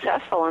extremely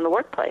successful in the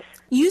workplace.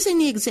 Using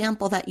the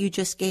example that you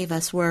just gave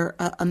us where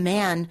a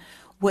man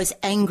was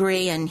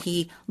angry and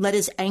he let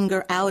his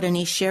anger out and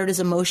he shared his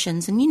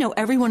emotions, and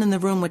everyone in the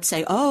room would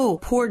say, oh,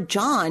 poor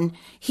John,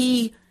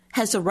 he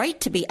has a right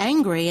to be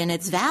angry and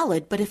it's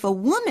valid. But if a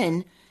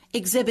woman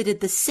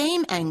exhibited the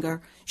same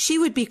anger, she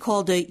would be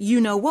called a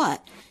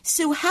you-know-what.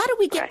 So how do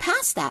we get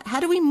past that? How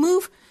do we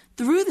move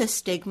through the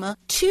stigma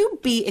to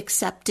be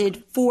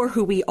accepted for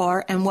who we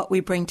are and what we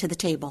bring to the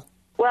table?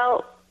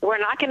 Well, we're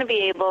not going to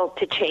be able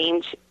to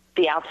change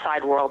the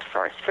outside world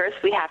first. First,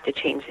 we have to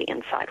change the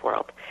inside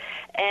world.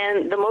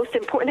 And the most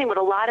important thing what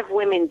a lot of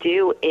women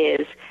do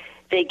is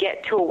they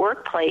get to a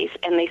workplace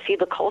and they see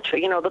the culture.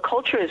 The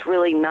culture is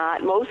really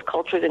not, most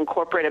cultures in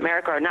corporate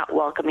America are not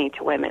welcoming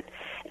to women.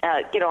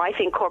 I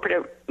think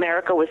corporate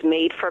America was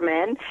made for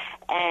men,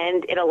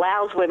 and it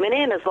allows women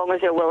in as long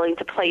as they're willing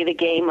to play the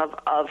game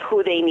of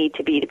who they need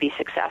to be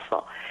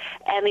successful.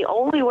 And the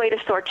only way to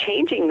start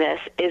changing this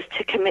is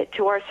to commit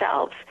to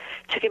ourselves,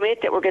 to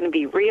commit that we're going to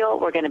be real,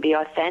 we're going to be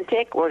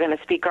authentic, we're going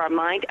to speak our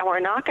mind, and we're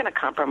not going to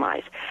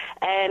compromise.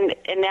 And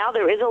now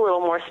there is a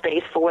little more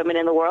space for women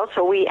in the world,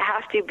 so we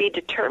have to be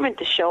determined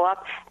to show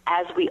up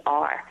as we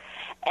are.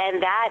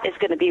 And that is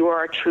going to be where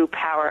our true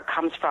power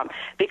comes from.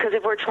 Because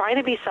if we're trying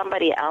to be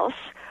somebody else,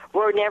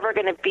 we're never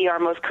going to be our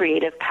most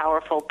creative,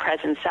 powerful,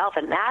 present self,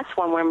 and that's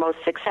when we're most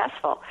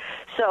successful.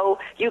 So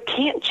you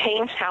can't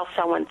change how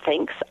someone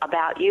thinks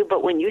about you,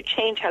 but when you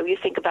change how you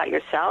think about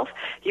yourself,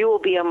 you will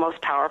be your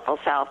most powerful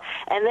self.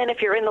 And then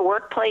if you're in the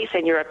workplace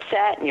and you're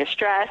upset and you're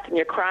stressed and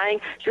you're crying,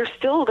 you're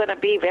still going to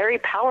be very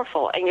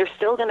powerful, and you're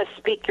still going to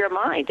speak your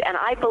mind. And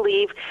I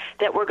believe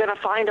that we're going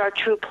to find our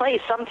true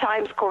place.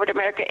 Sometimes corporate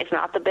America is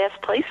not the best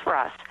place for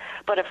us.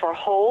 But if we're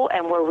whole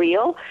and we're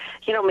real,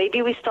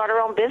 maybe we start our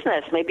own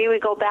business. Maybe we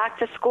go back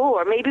to school,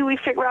 or maybe we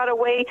figure out a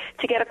way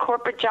to get a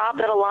corporate job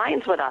that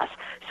aligns with us.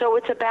 So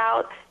it's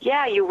about,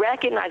 you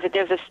recognize that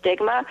there's a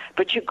stigma,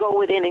 but you go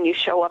within and you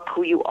show up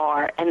who you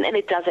are, and then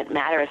it doesn't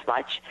matter as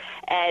much.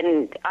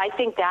 And I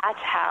think that's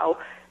how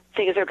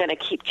things are going to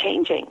keep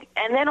changing.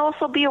 And then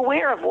also be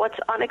aware of what's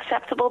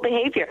unacceptable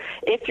behavior.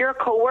 If your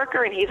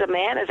coworker and he's a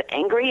man is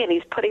angry and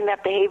he's putting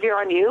that behavior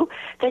on you,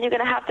 then you're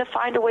going to have to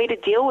find a way to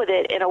deal with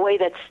it in a way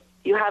that's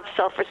you have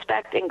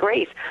self-respect and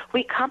grace.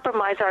 We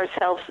compromise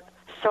ourselves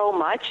so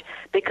much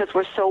because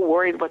we're so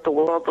worried what the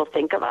world will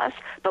think of us.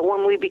 But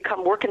when we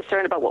become more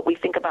concerned about what we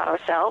think about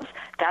ourselves,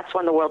 that's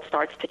when the world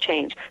starts to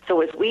change.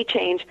 So as we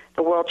change,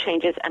 the world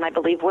changes. And I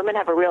believe women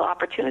have a real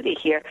opportunity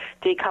here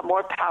to become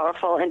more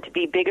powerful and to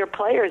be bigger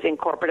players in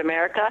corporate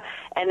America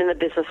and in the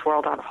business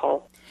world on a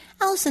whole.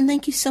 Allison,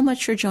 thank you so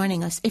much for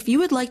joining us. If you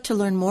would like to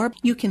learn more,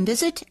 you can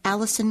visit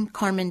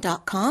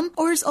AllisonCarmen.com,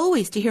 or as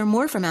always, to hear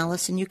more from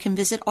Allison, you can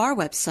visit our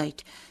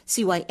website,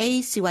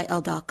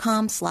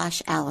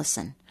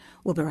 cyacyl.com/Allison.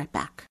 We'll be right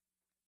back.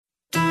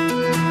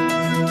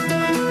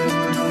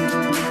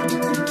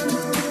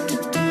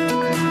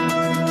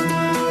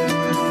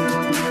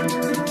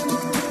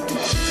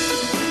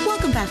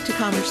 Welcome back to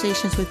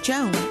Conversations with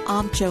Joan.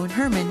 I'm Joan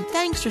Herman.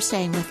 Thanks for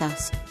staying with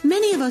us.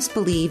 Many of us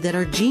believe that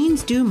our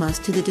genes doom us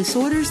to the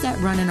disorders that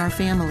run in our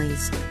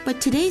families.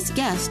 But today's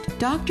guest,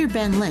 Dr.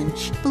 Ben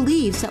Lynch,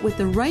 believes that with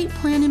the right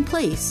plan in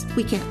place,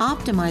 we can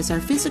optimize our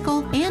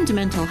physical and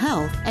mental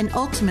health and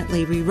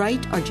ultimately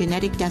rewrite our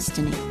genetic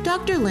destiny.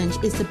 Dr.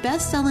 Lynch is the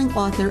best-selling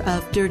author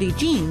of Dirty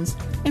Genes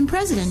and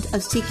president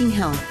of Seeking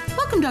Health.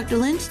 Welcome, Dr.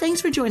 Lynch.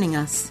 Thanks for joining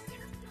us.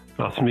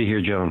 Awesome to be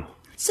here, Joan.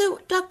 So,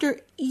 Doctor,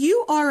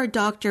 you are a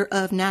doctor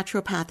of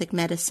naturopathic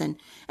medicine,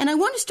 and I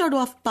want to start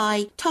off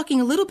by talking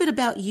a little bit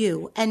about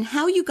you and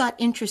how you got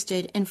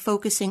interested in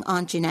focusing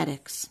on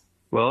genetics.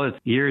 Well, it's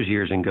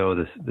years ago,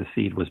 the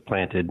seed was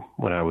planted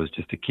when I was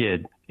just a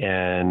kid,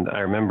 and I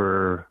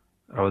remember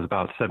I was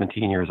about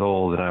 17 years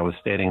old, and I was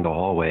standing in the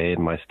hallway,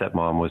 and my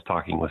stepmom was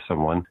talking with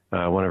someone,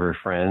 one of her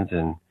friends,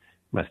 and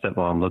my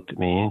stepmom looked at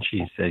me, and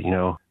she said,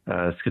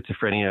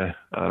 schizophrenia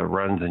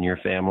runs in your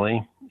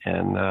family,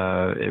 and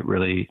it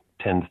really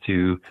tends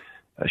to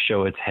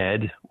show its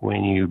head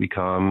when you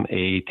become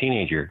a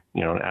teenager,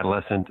 an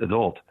adolescent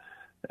adult,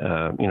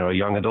 a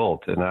young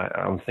adult. And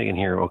I'm thinking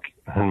here, okay,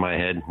 in my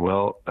head,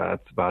 well,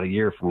 that's about a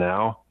year from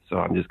now. So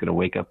I'm just going to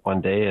wake up one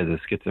day as a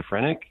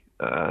schizophrenic.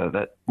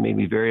 That made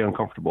me very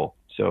uncomfortable.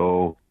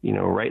 So,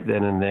 right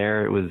then and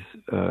there, it was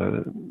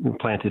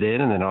planted in.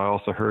 And then I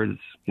also heard,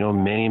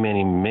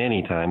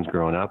 many times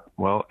growing up,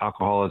 well,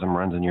 alcoholism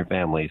runs in your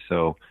family.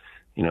 So,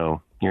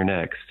 you're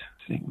next.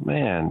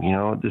 Man,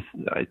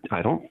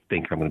 I don't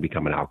think I'm going to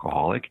become an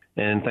alcoholic.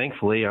 And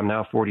thankfully, I'm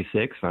now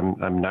 46.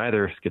 I'm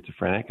neither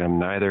schizophrenic. I'm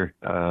neither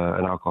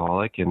an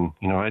alcoholic. And,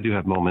 I do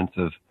have moments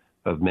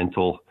of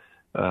mental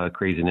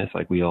craziness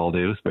like we all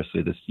do,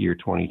 especially this year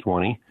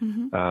 2020.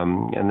 Mm-hmm.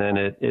 And then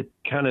it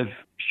kind of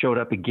showed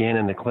up again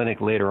in the clinic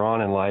later on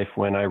in life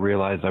when I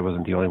realized I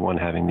wasn't the only one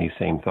having these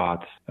same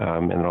thoughts.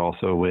 And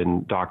also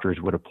when doctors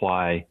would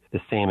apply the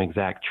same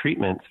exact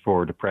treatments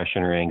for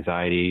depression or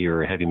anxiety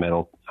or heavy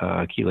metal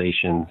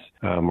chelations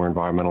or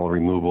environmental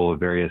removal of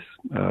various,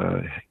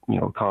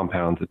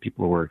 compounds that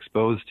people were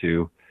exposed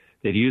to,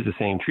 they'd use the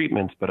same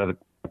treatments, but other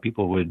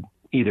people would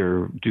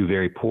either do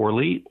very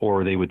poorly,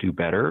 or they would do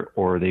better,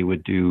 or they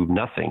would do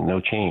nothing, no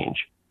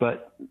change.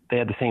 But they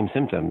had the same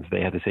symptoms. They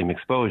had the same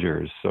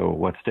exposures. So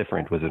what's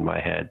different was in my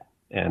head.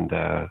 And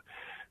I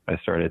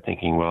started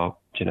thinking, well,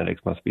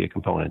 genetics must be a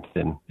component,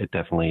 and it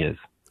definitely is.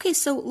 Okay,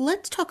 so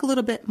let's talk a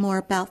little bit more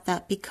about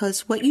that,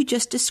 because what you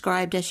just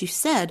described, as you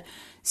said,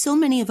 so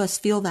many of us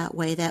feel that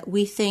way, that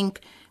we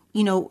think,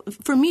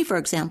 for me, for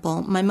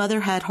example, my mother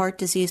had heart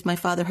disease, my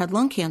father had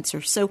lung cancer.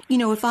 So,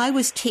 if I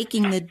was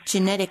taking the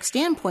genetic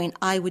standpoint,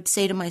 I would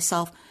say to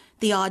myself,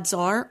 the odds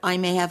are I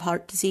may have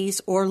heart disease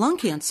or lung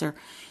cancer.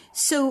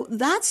 So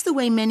that's the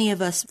way many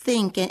of us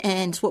think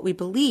and it's what we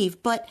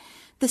believe. But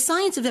the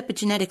science of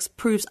epigenetics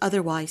proves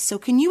otherwise. So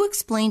can you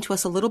explain to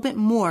us a little bit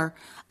more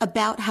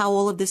about how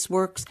all of this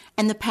works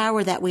and the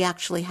power that we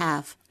actually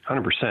have?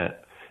 100%.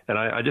 And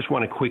I just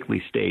want to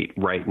quickly state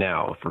right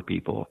now for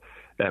people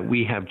that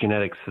we have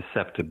genetic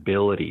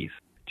susceptibilities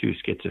to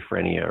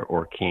schizophrenia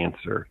or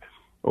cancer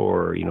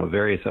or,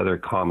 various other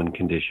common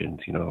conditions,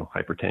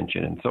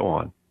 hypertension and so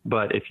on.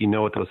 But if you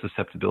know what those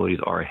susceptibilities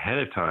are ahead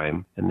of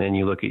time, and then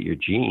you look at your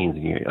genes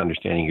and you're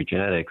understanding your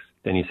genetics,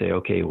 then you say,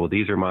 okay, well,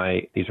 these are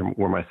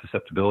where my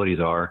susceptibilities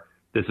are.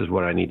 This is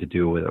what I need to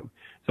do with them.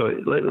 So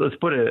let's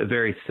put a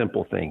very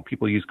simple thing.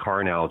 People use car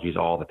analogies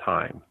all the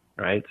time,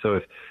 right? So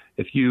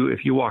if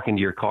you walk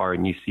into your car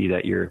and you see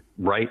that your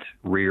right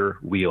rear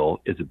wheel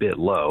is a bit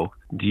low,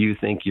 do you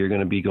think you're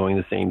going to be going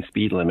the same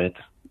speed limit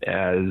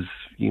as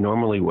you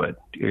normally would?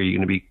 Are you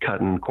going to be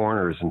cutting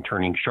corners and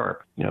turning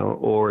sharp,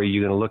 or are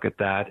you going to look at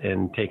that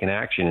and take an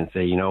action and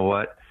say, you know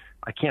what,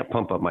 I can't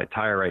pump up my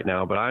tire right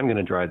now, but I'm going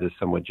to drive this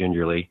somewhat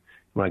gingerly.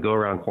 When I go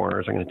around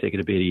corners, I'm going to take it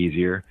a bit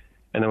easier.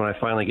 And then when I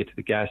finally get to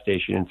the gas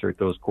station, insert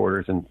those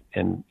quarters and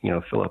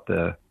fill up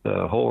the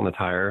hole in the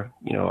tire,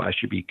 I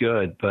should be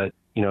good. But,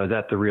 is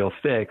that the real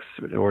fix,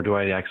 or do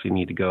I actually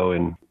need to go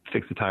and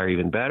fix the tire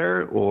even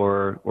better,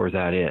 or is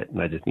that it?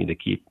 And I just need to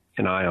keep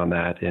an eye on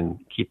that and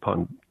keep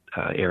on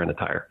air in the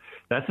tire.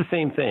 That's the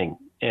same thing.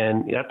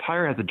 And that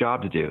tire has a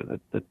job to do.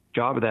 The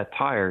job of that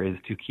tire is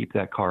to keep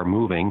that car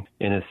moving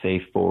in a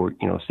safe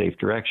safe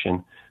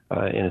direction,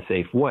 in a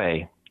safe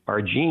way.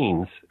 Our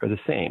genes are the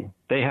same.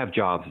 They have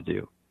jobs to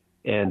do,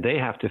 and they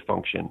have to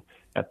function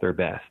at their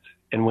best.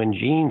 And when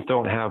genes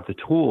don't have the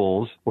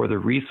tools or the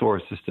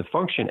resources to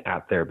function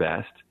at their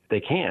best, they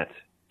can't.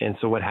 And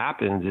so what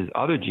happens is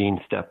other genes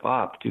step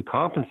up to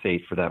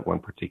compensate for that one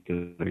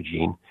particular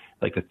gene.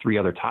 Like the 3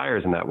 other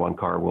tires in that one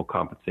car will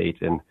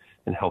compensate and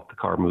help the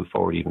car move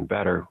forward even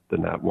better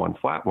than that one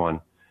flat one.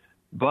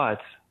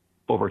 But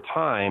over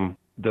time,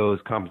 those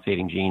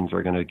compensating genes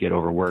are going to get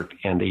overworked,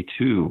 and they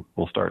too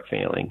will start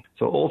failing.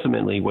 So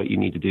ultimately, what you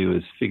need to do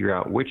is figure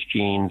out which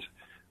genes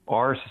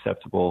are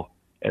susceptible,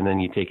 and then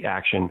you take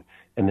action.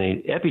 And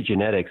the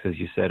epigenetics, as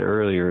you said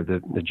earlier,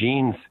 the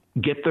genes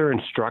get their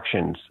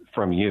instructions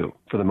from you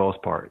for the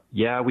most part.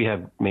 Yeah, we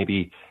have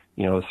maybe,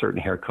 a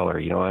certain hair color.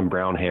 I'm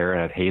brown hair and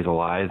I have hazel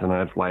eyes and I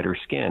have lighter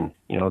skin.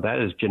 That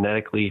is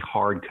genetically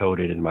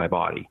hard-coded in my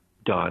body.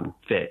 Done,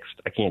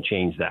 fixed. I can't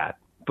change that.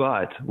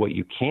 But what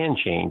you can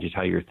change is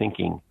how you're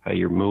thinking, how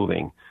you're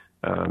moving,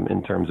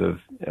 in terms of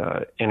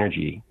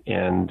energy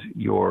and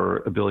your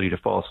ability to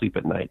fall asleep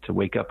at night, to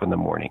wake up in the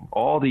morning.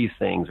 All these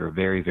things are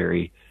very,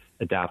 very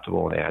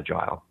adaptable and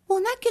agile. Well,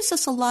 and that gives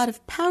us a lot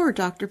of power,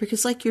 Doctor,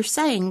 because like you're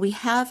saying, we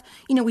have,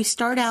 we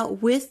start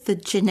out with the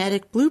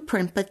genetic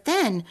blueprint, but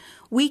then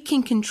we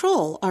can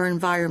control our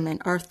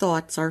environment, our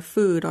thoughts, our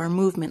food, our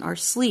movement, our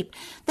sleep.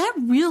 That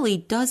really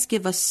does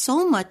give us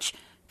so much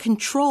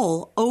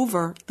control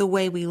over the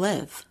way we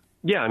live.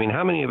 Yeah,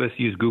 how many of us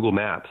use Google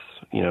Maps,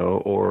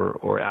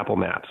 or Apple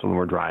Maps when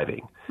we're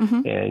driving?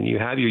 Mm-hmm. And you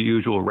have your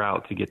usual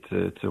route to get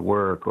to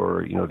work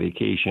or,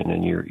 vacation,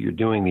 and you're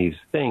doing these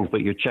things,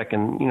 but you're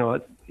checking,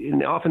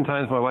 and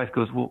oftentimes my wife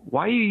goes, well,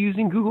 why are you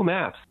using Google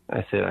Maps?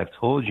 I said, I've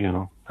told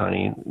you,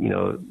 honey,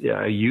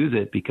 I use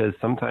it because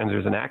sometimes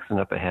there's an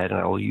accident up ahead and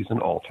I will use an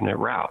alternate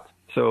route.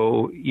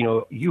 So,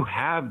 you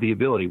have the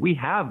ability. We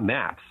have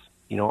maps.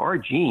 Our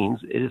genes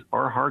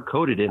are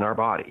hard-coded in our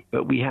body,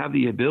 but we have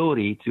the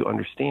ability to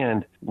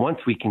understand, once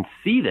we can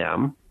see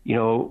them,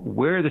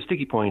 where the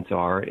sticky points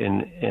are,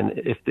 and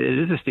if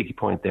there is a sticky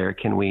point there,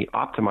 can we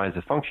optimize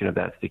the function of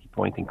that sticky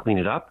point and clean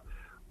it up?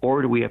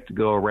 Or do we have to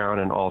go around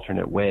an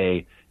alternate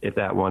way if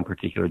that one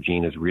particular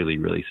gene is really,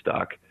 really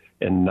stuck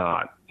and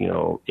not,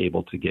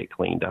 able to get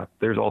cleaned up?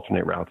 There's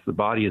alternate routes. The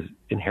body is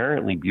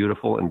inherently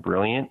beautiful and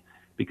brilliant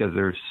because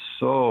there's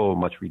so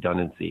much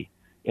redundancy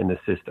in the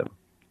system.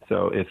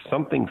 So if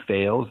something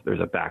fails, there's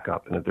a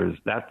backup. And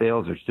if that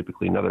fails, there's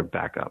typically another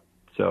backup.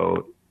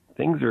 So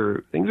things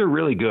are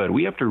really good.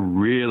 We have to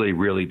really,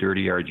 really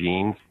dirty our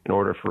genes in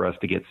order for us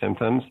to get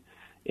symptoms.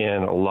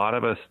 And a lot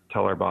of us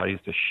tell our bodies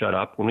to shut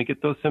up when we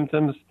get those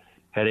symptoms.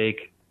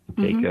 Headache,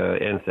 take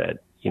NSAID.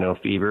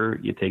 Fever,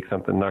 you take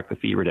something, knock the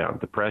fever down.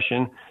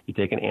 Depression, you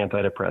take an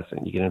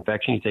antidepressant. You get an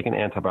infection, you take an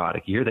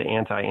antibiotic. You hear the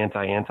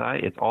anti,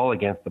 it's all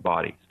against the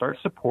body. Start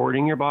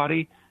supporting your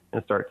body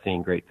and start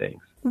seeing great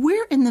things.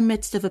 We're in the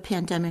midst of a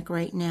pandemic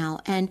right now,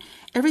 and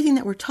everything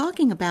that we're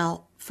talking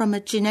about from a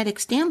genetic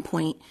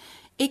standpoint,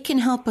 it can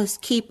help us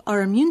keep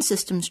our immune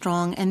system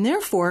strong and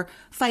therefore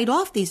fight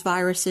off these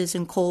viruses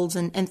and colds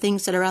and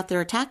things that are out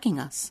there attacking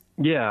us.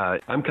 Yeah,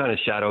 I'm kind of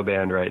shadow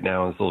banned right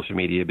now on social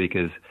media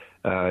because,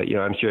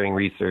 I'm sharing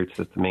research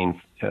that the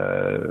main,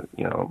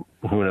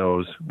 who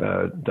knows,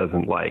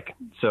 doesn't like.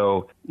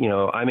 So,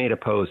 I made a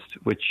post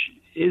which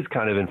is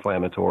kind of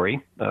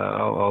inflammatory.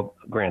 I'll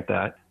grant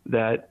that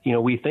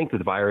we think that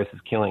the virus is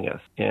killing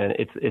us, and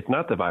it's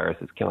not the virus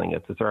that's killing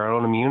us. It's our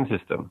own immune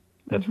system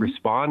that's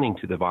responding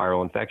to the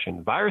viral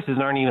infection. Viruses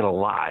aren't even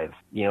alive.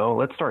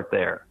 Let's start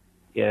there.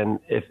 And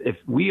if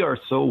we are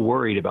so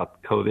worried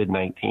about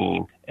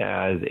COVID-19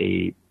 as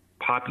a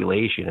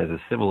population, as a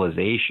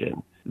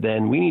civilization,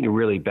 then we need to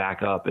really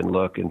back up and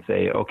look and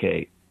say,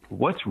 okay,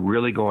 what's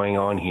really going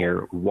on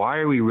here? Why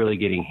are we really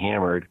getting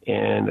hammered?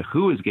 And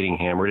who is getting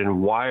hammered?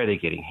 And why are they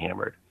getting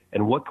hammered?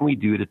 And what can we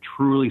do to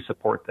truly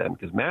support them?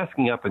 Because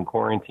masking up and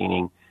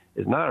quarantining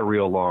is not a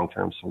real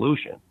long-term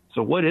solution.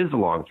 So what is the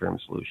long-term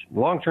solution? The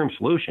long-term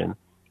solution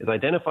is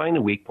identifying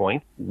the weak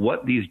point,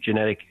 what these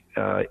genetic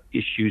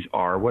issues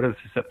are, what are the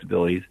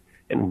susceptibilities,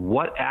 and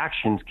what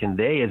actions can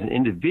they as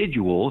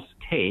individuals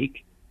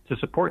take to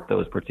support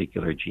those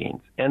particular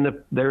genes. And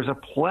there's a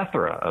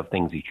plethora of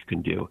things that you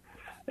can do.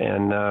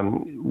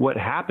 And what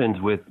happens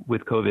with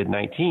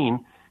COVID-19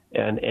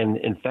 and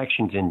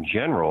infections in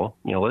general,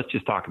 let's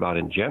just talk about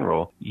in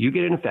general, you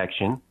get an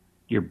infection,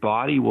 your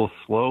body will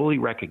slowly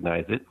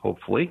recognize it,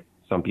 hopefully.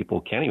 Some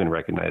people can't even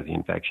recognize the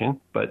infection,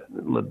 but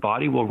the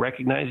body will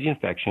recognize the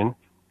infection.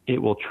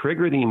 It will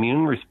trigger the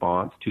immune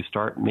response to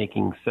start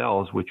making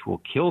cells which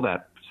will kill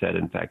that said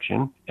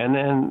infection, and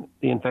then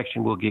the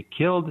infection will get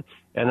killed,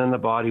 and then the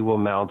body will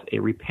mount a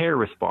repair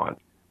response.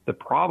 The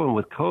problem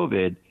with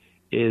COVID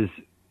is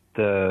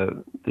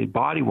the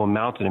body will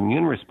mount an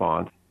immune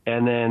response,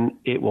 and then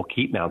it will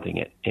keep mounting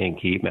it and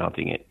keep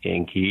mounting it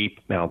and keep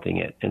mounting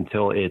it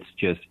until it's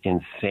just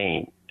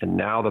insane. And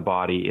now the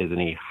body is in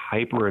a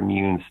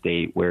hyperimmune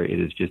state where it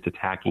is just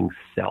attacking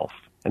self.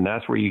 And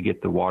that's where you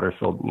get the water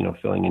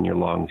filling in your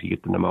lungs, you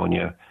get the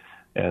pneumonia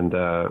and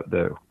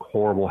the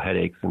horrible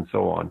headaches and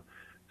so on.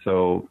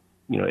 So,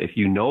 if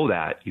you know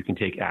that, you can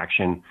take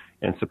action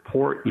and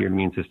support your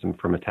immune system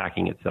from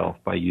attacking itself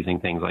by using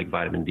things like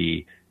vitamin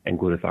D and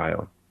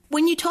glutathione.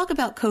 When you talk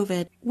about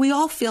COVID, we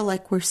all feel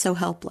like we're so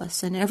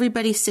helpless, and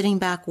everybody's sitting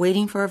back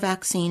waiting for a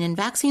vaccine, and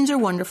vaccines are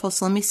wonderful,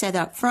 so let me say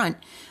that up front.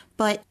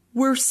 But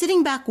we're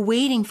sitting back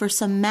waiting for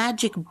some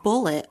magic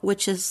bullet,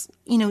 which is,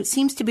 it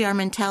seems to be our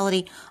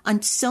mentality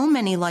on so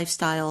many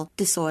lifestyle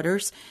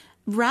disorders,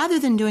 rather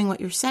than doing what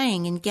you're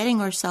saying and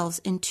getting ourselves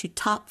into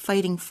top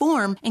fighting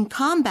form and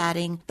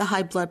combating the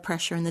high blood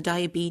pressure and the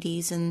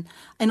diabetes and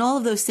all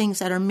of those things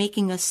that are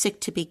making us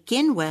sick to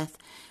begin with.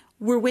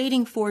 We're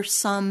waiting for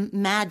some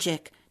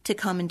magic to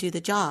come and do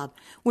the job,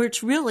 where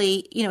it's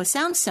really, it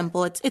sounds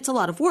simple. It's a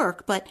lot of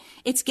work, but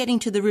it's getting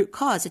to the root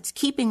cause. It's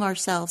keeping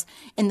ourselves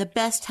in the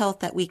best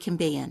health that we can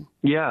be in.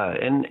 Yeah.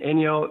 And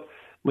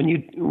when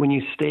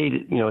you state,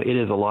 it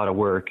is a lot of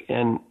work,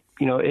 and,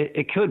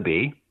 it could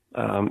be,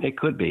 but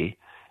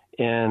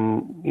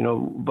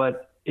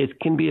it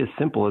can be as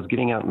simple as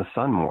getting out in the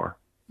sun more.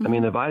 Mm-hmm. I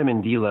mean, the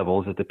vitamin D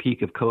levels at the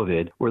peak of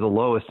COVID were the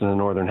lowest in the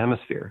Northern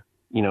Hemisphere.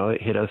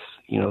 It hit us,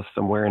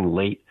 somewhere in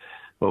late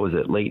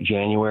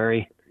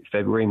January,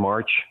 February,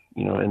 March,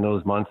 in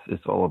those months.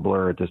 It's all a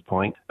blur at this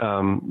point.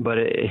 But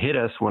it hit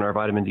us when our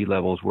vitamin D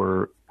levels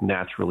were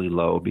naturally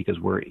low because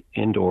we're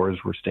indoors,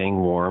 we're staying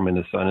warm, and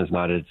the sun is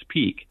not at its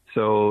peak.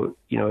 So,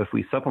 if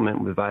we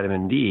supplement with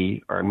vitamin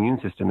D, our immune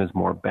system is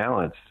more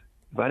balanced.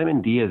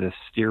 Vitamin D is a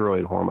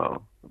steroid hormone.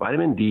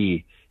 Vitamin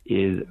D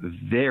is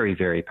very,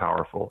 very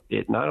powerful.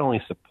 It not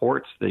only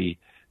supports the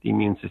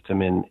immune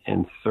system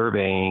in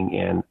surveying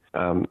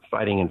and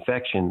fighting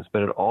infections,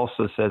 but it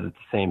also says at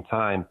the same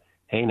time,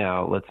 hey,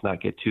 now let's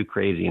not get too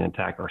crazy and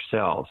attack our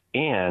cells.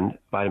 And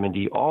vitamin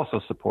D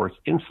also supports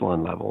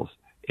insulin levels.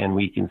 And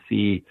we can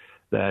see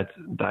that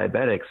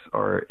diabetics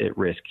are at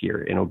risk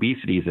here and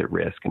obesity is at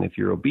risk. And if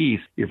you're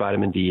obese, your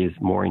vitamin D is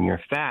more in your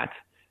fat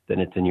than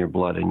it's in your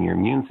blood and your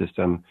immune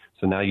system.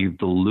 So now you've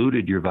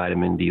diluted your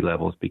vitamin D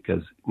levels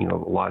because, a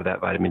lot of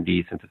that vitamin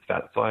D, since it's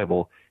fat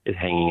soluble, is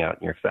hanging out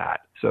in your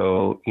fat.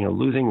 So,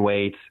 losing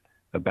weight,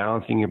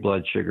 balancing your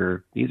blood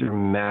sugar, these are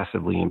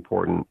massively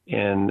important.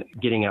 And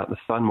getting out in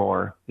the sun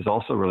more is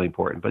also really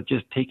important. But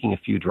just taking a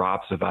few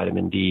drops of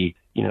vitamin D,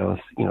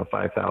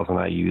 5,000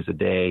 IUs a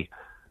day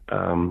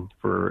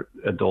for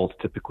adults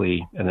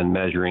typically, and then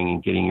measuring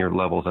and getting your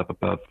levels up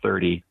above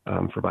 30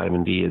 for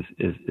vitamin D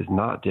is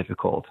not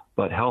difficult.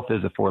 But health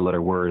is a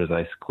four-letter word, as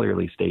I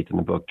clearly state in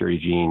the book, Dirty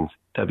Genes,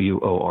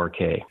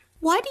 WORK.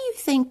 Why do you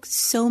think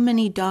so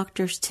many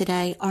doctors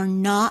today are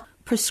not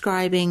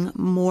prescribing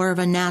more of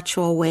a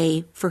natural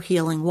way for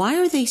healing? Why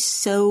are they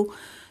so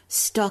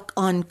stuck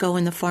on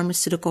going the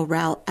pharmaceutical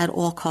route at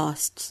all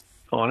costs?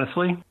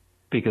 Honestly,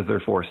 because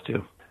they're forced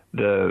to.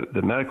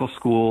 The medical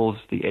schools,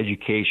 the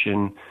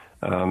education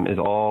is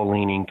all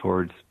leaning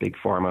towards big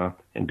pharma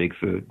and big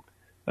food.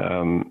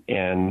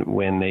 And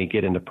when they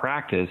get into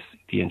practice,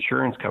 the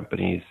insurance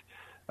companies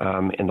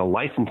and the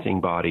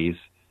licensing bodies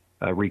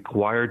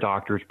require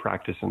doctors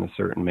practice in a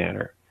certain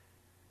manner.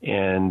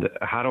 And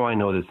how do I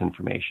know this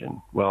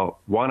information?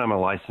 Well, one, I'm a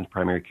licensed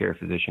primary care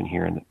physician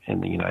here in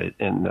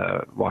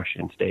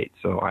Washington State.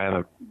 So I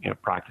am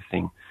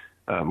practicing,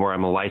 or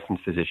I'm a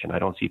licensed physician. I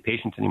don't see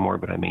patients anymore,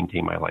 but I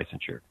maintain my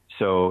licensure.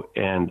 So,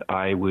 and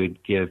I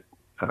would give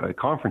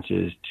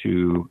conferences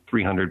to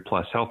 300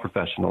 plus health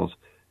professionals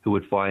who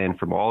would fly in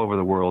from all over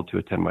the world to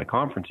attend my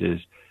conferences.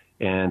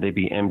 And they'd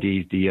be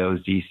MDs, DOs,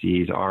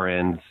 GCs,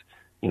 RNs,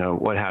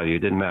 what have you. It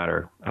didn't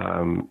matter.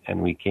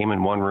 And we came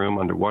in one room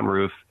under one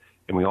roof,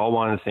 and we all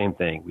wanted the same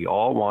thing. We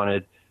all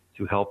wanted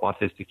to help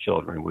autistic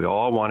children. We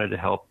all wanted to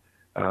help,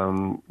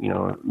 men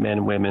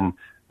and women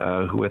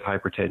who with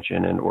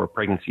hypertension or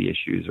pregnancy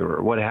issues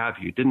or what have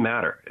you. It didn't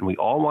matter. And we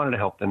all wanted to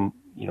help them,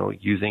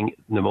 using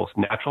the most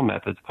natural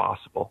methods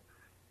possible.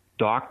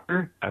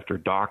 Doctor after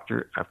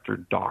doctor after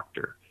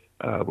doctor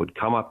would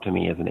come up to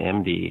me as an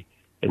MD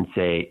and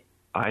say,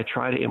 I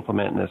try to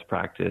implement in this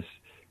practice,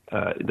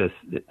 this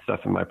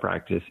stuff in my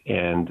practice,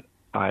 and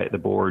the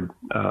board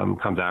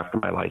comes after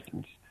my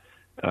license.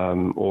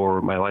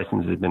 Or my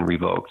license has been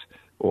revoked,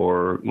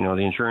 or,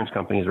 the insurance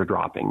companies are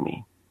dropping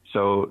me.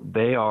 So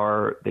they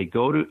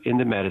go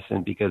into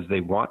medicine because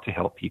they want to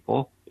help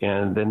people,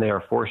 and then they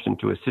are forced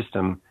into a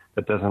system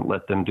that doesn't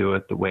let them do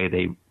it the way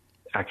they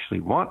actually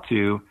want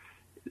to.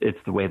 It's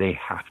the way they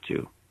have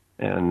to.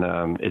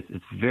 And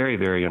it's very,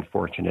 very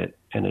unfortunate,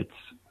 and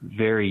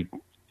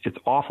it's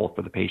awful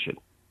for the patient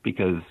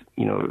because,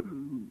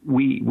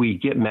 we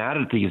get mad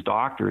at these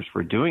doctors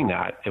for doing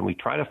that, and we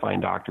try to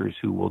find doctors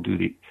who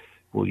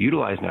will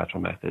utilize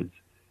natural methods,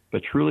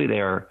 but truly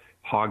they are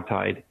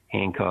hogtied,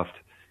 handcuffed,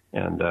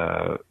 and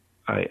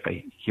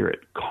I hear it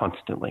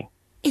constantly.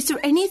 Is there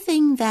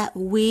anything that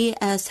we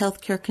as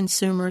healthcare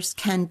consumers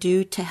can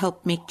do to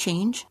help make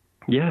change?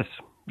 Yes,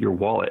 your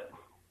wallet.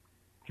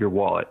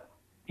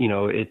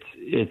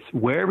 It's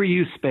wherever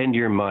you spend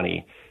your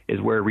money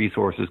is where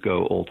resources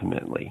go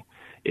ultimately.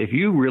 if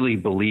you really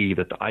believe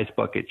that the Ice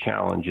Bucket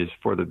Challenge is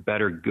for the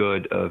better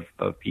good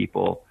of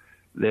people,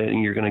 then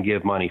you're going to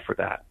give money for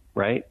that,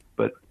 right?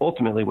 But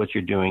ultimately what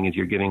you're doing is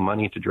you're giving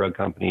money to drug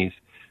companies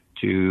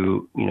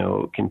to,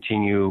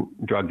 continue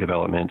drug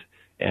development,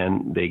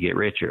 and they get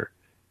richer.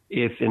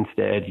 If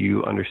instead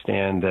you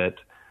understand that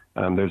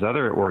there's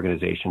other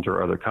organizations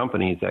or other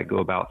companies that go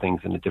about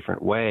things in a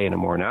different way, in a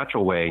more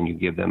natural way, and you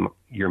give them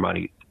your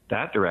money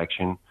that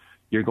direction,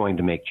 you're going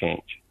to make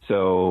change.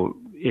 So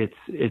it's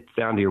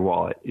down to your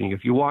wallet.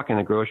 If you walk in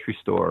a grocery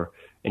store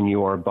and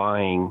you are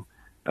buying,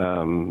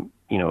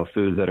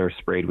 foods that are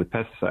sprayed with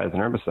pesticides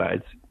and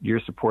herbicides,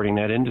 you're supporting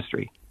that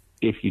industry.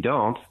 If you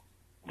don't,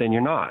 then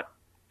you're not.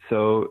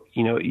 So,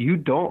 you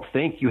don't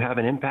think you have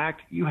an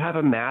impact, you have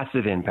a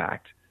massive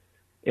impact.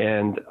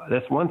 And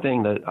that's one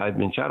thing that I've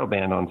been shadow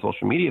banned on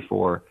social media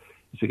for,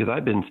 is because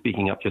I've been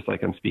speaking up just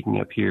like I'm speaking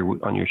up here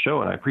on your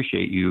show, and I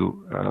appreciate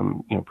you,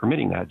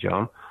 permitting that,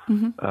 Joan.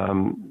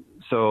 Mm-hmm.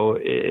 So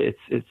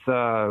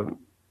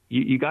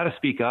you got to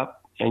speak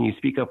up, and you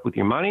speak up with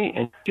your money,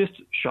 and just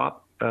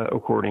shop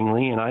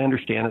accordingly. And I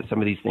understand that some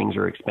of these things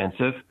are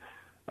expensive,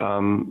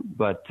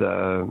 but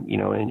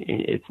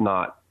it's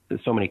not.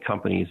 So many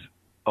companies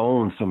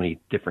own so many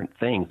different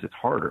things. It's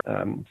harder.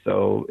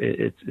 So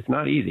it's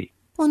not easy.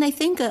 Well, and I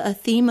think a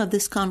theme of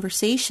this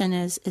conversation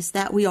is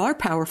that we are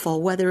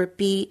powerful, whether it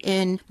be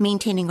in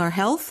maintaining our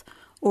health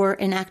or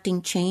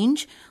enacting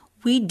change.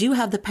 We do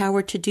have the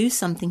power to do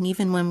something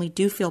even when we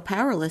do feel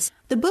powerless.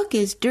 The book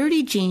is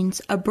Dirty Genes,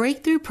 a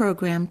breakthrough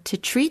program to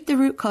treat the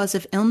root cause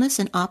of illness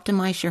and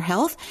optimize your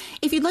health.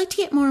 If you'd like to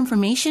get more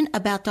information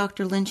about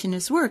Dr. Lynch and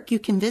his work, you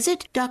can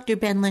visit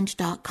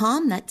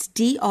drbenlynch.com. That's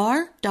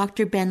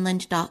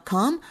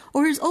drbenlynch.com.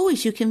 Or as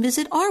always, you can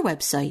visit our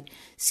website,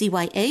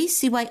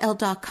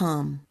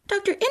 cyacyl.com.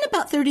 Doctor, in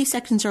about 30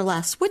 seconds or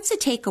less, what's the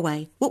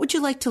takeaway? What would you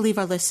like to leave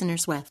our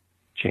listeners with?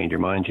 Change your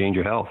mind, change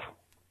your health.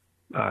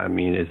 I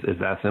mean, it's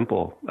that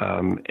simple.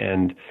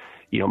 And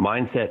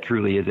mindset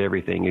truly is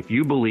everything. If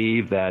you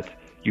believe that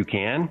you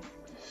can,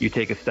 you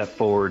take a step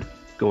forward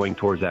going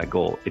towards that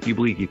goal. If you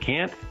believe you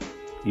can't,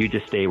 you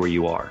just stay where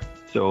you are.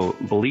 So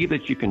believe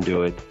that you can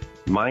do it.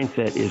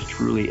 Mindset is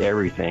truly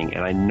everything.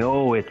 And I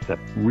know it's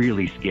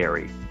really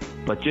scary,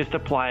 but just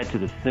apply it to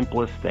the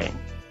simplest thing.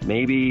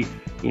 Maybe,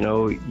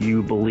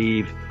 you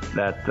believe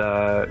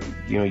that,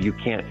 you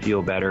can't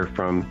feel better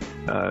from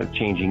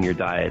changing your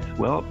diet.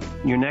 Well,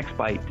 your next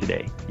bite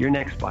today,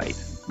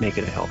 make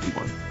it a healthy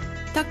one.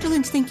 Dr.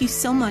 Lynch, thank you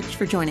so much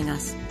for joining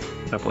us.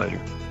 My pleasure.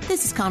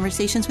 This is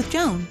Conversations with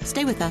Joan.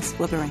 Stay with us.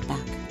 We'll be right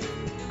back.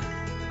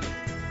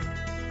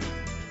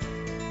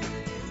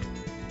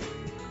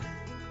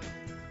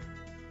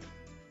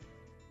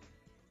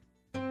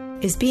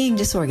 Is being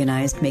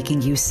disorganized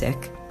making you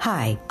sick?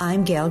 Hi,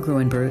 I'm Gail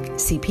Gruenberg,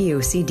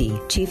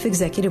 CPOCD, Chief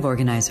Executive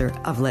Organizer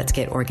of Let's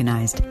Get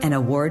Organized, an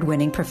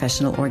award-winning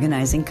professional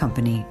organizing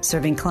company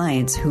serving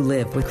clients who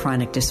live with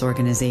chronic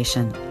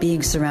disorganization.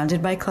 Being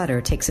surrounded by clutter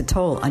takes a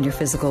toll on your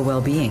physical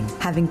well-being.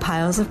 Having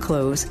piles of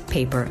clothes,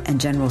 paper, and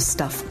general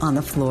stuff on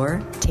the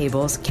floor,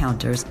 tables,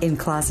 counters, in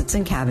closets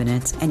and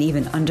cabinets, and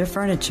even under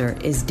furniture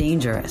is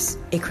dangerous.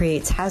 It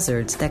creates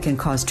hazards that can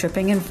cause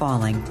tripping and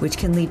falling, which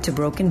can lead to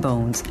broken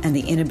bones and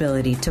the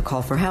inability to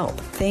call for help.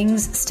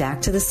 Things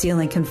stacked to the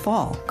ceiling can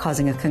fall,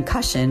 causing a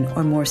concussion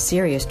or more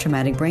serious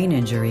traumatic brain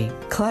injury.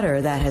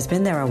 Clutter that has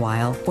been there a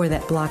while or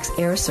that blocks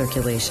air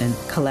circulation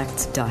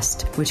collects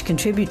dust, which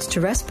contributes to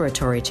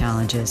respiratory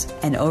challenges.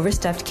 An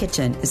overstuffed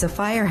kitchen is a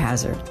fire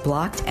hazard.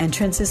 Blocked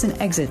entrances and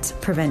exits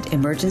prevent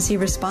emergency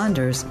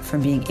responders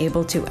from being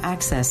able to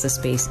access the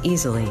space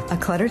easily. A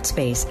cluttered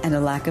space and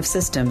a lack of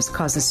systems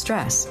causes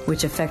stress,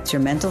 which affects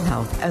your mental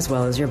health as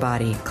well as your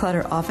body.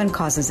 Clutter often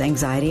causes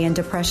anxiety and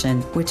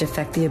depression, which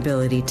affect the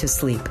ability to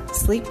sleep.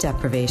 Sleep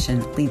deprivation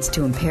leads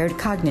to impaired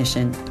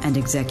cognition and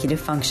executive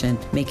function,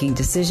 making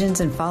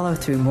decisions and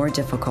follow-through more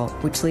difficult,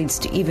 which leads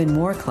to even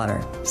more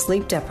clutter.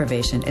 Sleep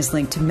deprivation is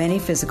linked to many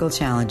physical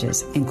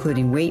challenges,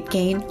 including weight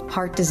gain,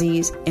 heart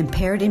disease,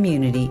 impaired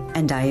immunity,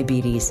 and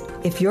diabetes.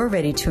 If you're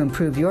ready to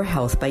improve your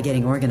health by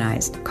getting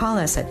organized, call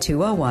us at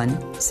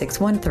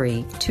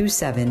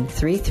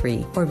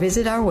 201-613-2733 or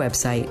visit our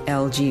website,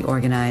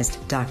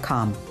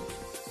 lgorganized.com.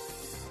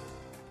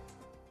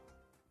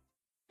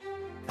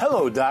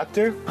 Hello,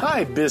 doctor.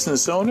 Hi,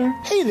 business owner.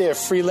 Hey there,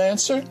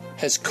 freelancer.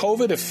 Has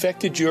COVID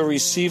affected your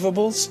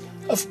receivables?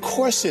 Of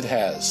course it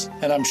has,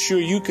 and I'm sure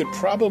you could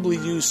probably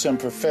use some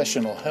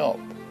professional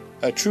help.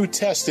 A true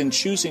test in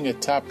choosing a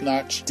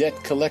top-notch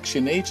debt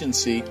collection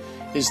agency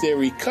is their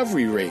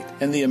recovery rate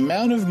and the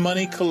amount of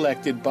money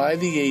collected by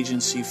the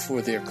agency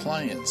for their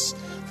clients.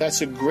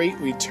 That's a great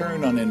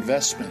return on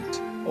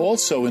investment.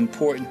 Also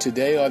important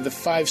today are the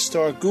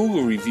 5-star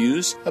Google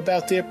reviews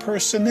about their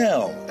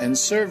personnel and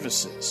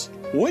services.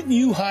 Wouldn't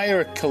you hire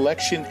a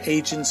collection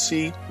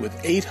agency with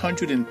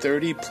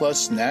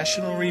 830-plus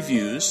national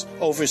reviews,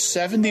 over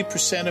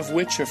 70% of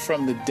which are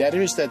from the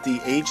debtors that the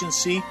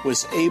agency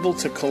was able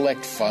to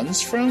collect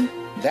funds from?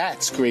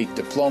 That's great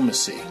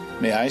diplomacy.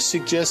 May I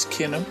suggest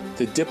Kinnem,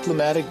 the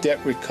diplomatic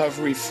debt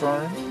recovery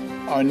firm?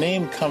 Our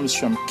name comes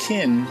from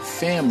kin,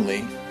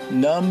 family,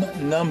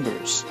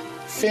 numbers.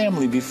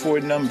 Family before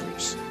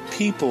numbers.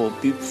 People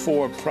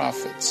before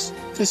profits.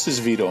 This is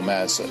Vito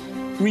Mazza.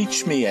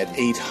 Reach me at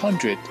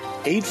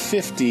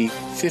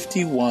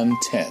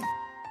 800-850-5110.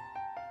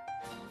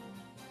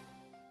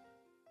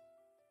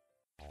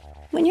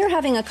 When you're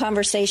having a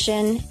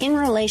conversation in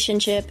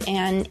relationship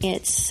and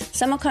it's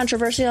somewhat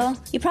controversial,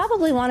 you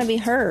probably want to be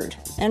heard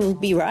and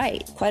be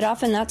right. Quite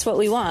often that's what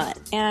we want.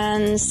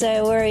 And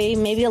so we're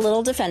maybe a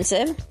little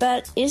defensive,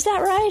 but is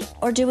that right?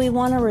 Or do we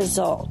want a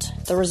result?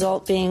 The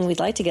result being we'd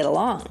like to get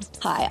along.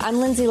 Hi, I'm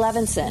Lindsay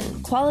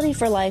Levinson, Quality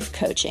for Life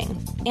Coaching.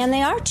 And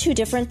they are two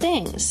different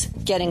things,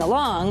 getting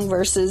along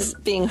versus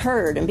being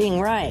heard and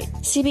being right.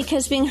 See,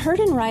 because being heard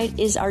and right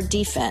is our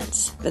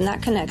defense, then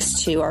that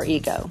connects to our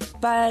ego.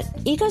 But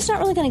ego's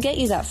not really going to get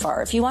you that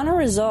far. If you want a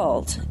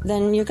result,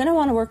 then you're going to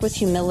want to work with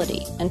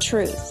humility and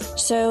truth.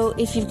 So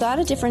if you've got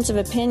a difference of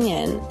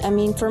opinion,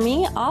 for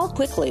me, I'll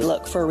quickly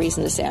look for a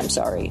reason to say I'm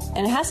sorry.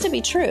 And it has to be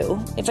true.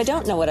 If I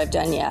don't know what I've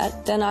done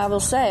yet, then I will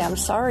say, I'm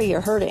sorry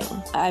you're hurting.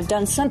 I've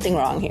done something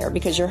wrong here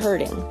because you're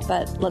hurting.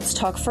 But let's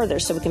talk further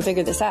so we can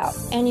figure this out.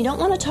 And you don't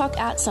want to talk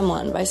at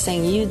someone by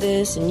saying you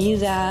this and you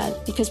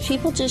that, because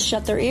people just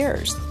shut their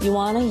ears. You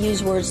want to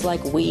use words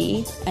like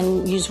we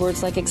and use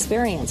words like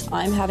experience.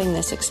 I'm having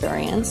this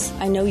experience.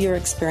 I know your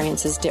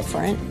experience is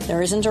different.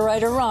 There isn't a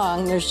right or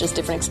wrong. There's just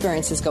different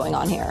experiences going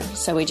on here.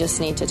 So we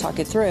just need to talk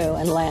it through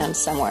and land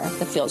somewhere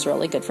that feels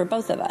really good for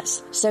both of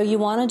us. So you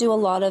want to do a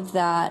lot of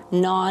that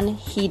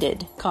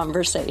non-heated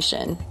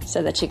conversation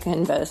so that you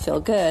can both feel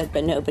good,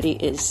 but nobody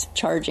is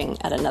charging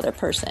at another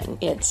person.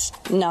 It's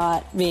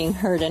not being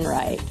heard and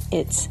right.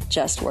 It's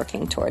just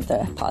working toward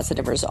the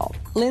positive result.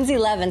 Lindsay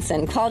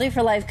Levinson,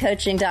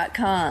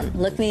 qualityforlifecoaching.com.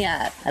 Look me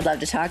up. I'd love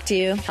to talk to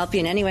you, help you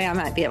in any way I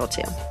might be able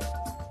to.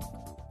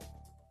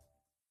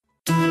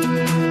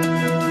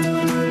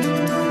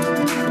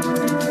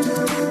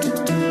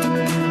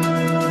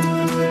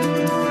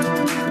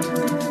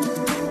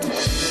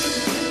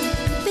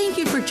 Thank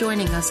you for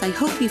joining us. I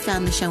hope you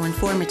found the show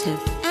informative.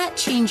 At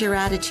Change Your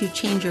Attitude,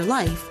 Change Your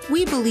Life,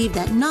 we believe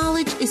that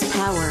knowledge is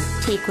power.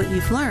 Take what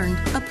you've learned,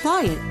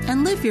 apply it,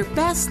 and live your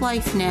best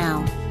life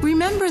now.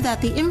 Remember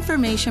that the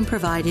information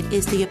provided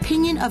is the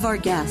opinion of our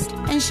guest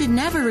and should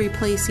never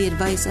replace the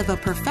advice of a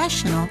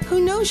professional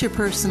who knows your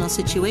personal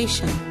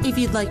situation. If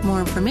you'd like more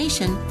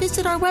information,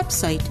 visit our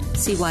website,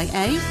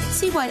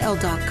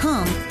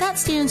 CYACYL.com. That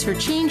stands for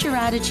Change Your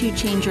Attitude,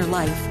 Change Your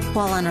Life.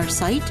 While on our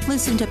site,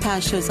 listen to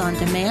past shows on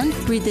demand,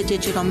 read the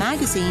digital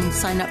magazine,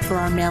 sign up for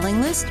our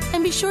mailing list,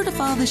 and be sure to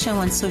follow the show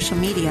on social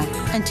media.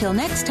 Until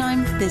next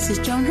time, this is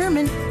Joan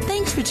Herman.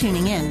 Thanks for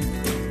tuning in.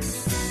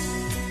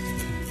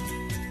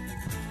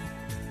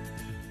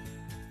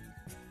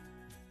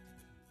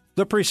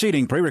 The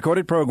preceding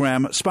pre-recorded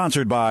program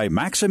sponsored by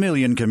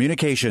Maximilian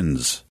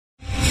Communications.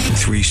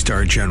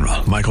 3-star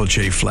General Michael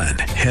J. Flynn,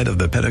 head of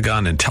the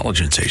Pentagon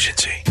Intelligence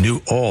Agency,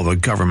 knew all the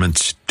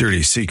government's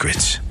dirty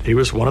secrets. He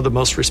was one of the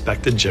most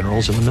respected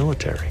generals in the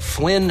military.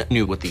 Flynn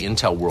knew what the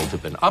intel world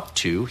had been up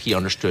to. He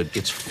understood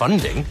its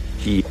funding.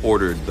 He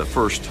ordered the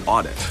first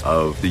audit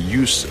of the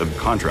use of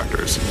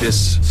contractors.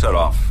 This set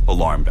off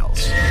alarm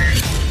bells.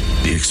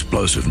 The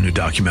explosive new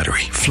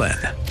documentary, Flynn,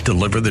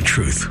 Deliver the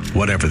Truth,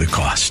 Whatever the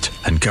Cost,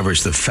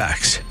 uncovers the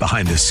facts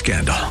behind this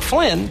scandal.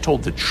 Flynn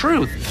told the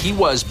truth. He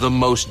was the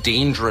most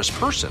dangerous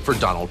person for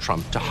Donald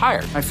Trump to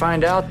hire. I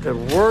find out the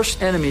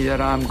worst enemy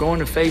that I'm going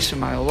to face in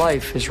my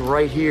life is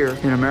right here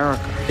in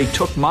America. They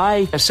took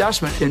my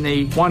assessment and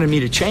they wanted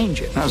me to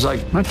change it. And I was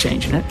like, I'm not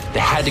changing it. They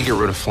had to get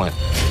rid of Flynn.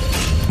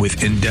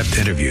 With in-depth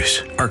interviews,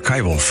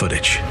 archival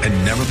footage,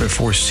 and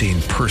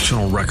never-before-seen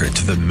personal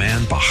records of the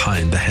man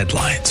behind the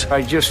headlines.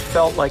 I just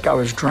felt like I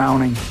was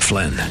drowning.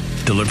 Flynn,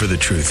 Deliver the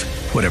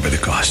Truth, Whatever the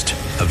Cost.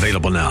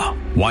 Available now.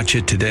 Watch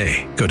it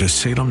today. Go to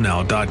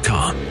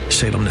salemnow.com.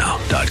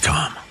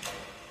 salemnow.com.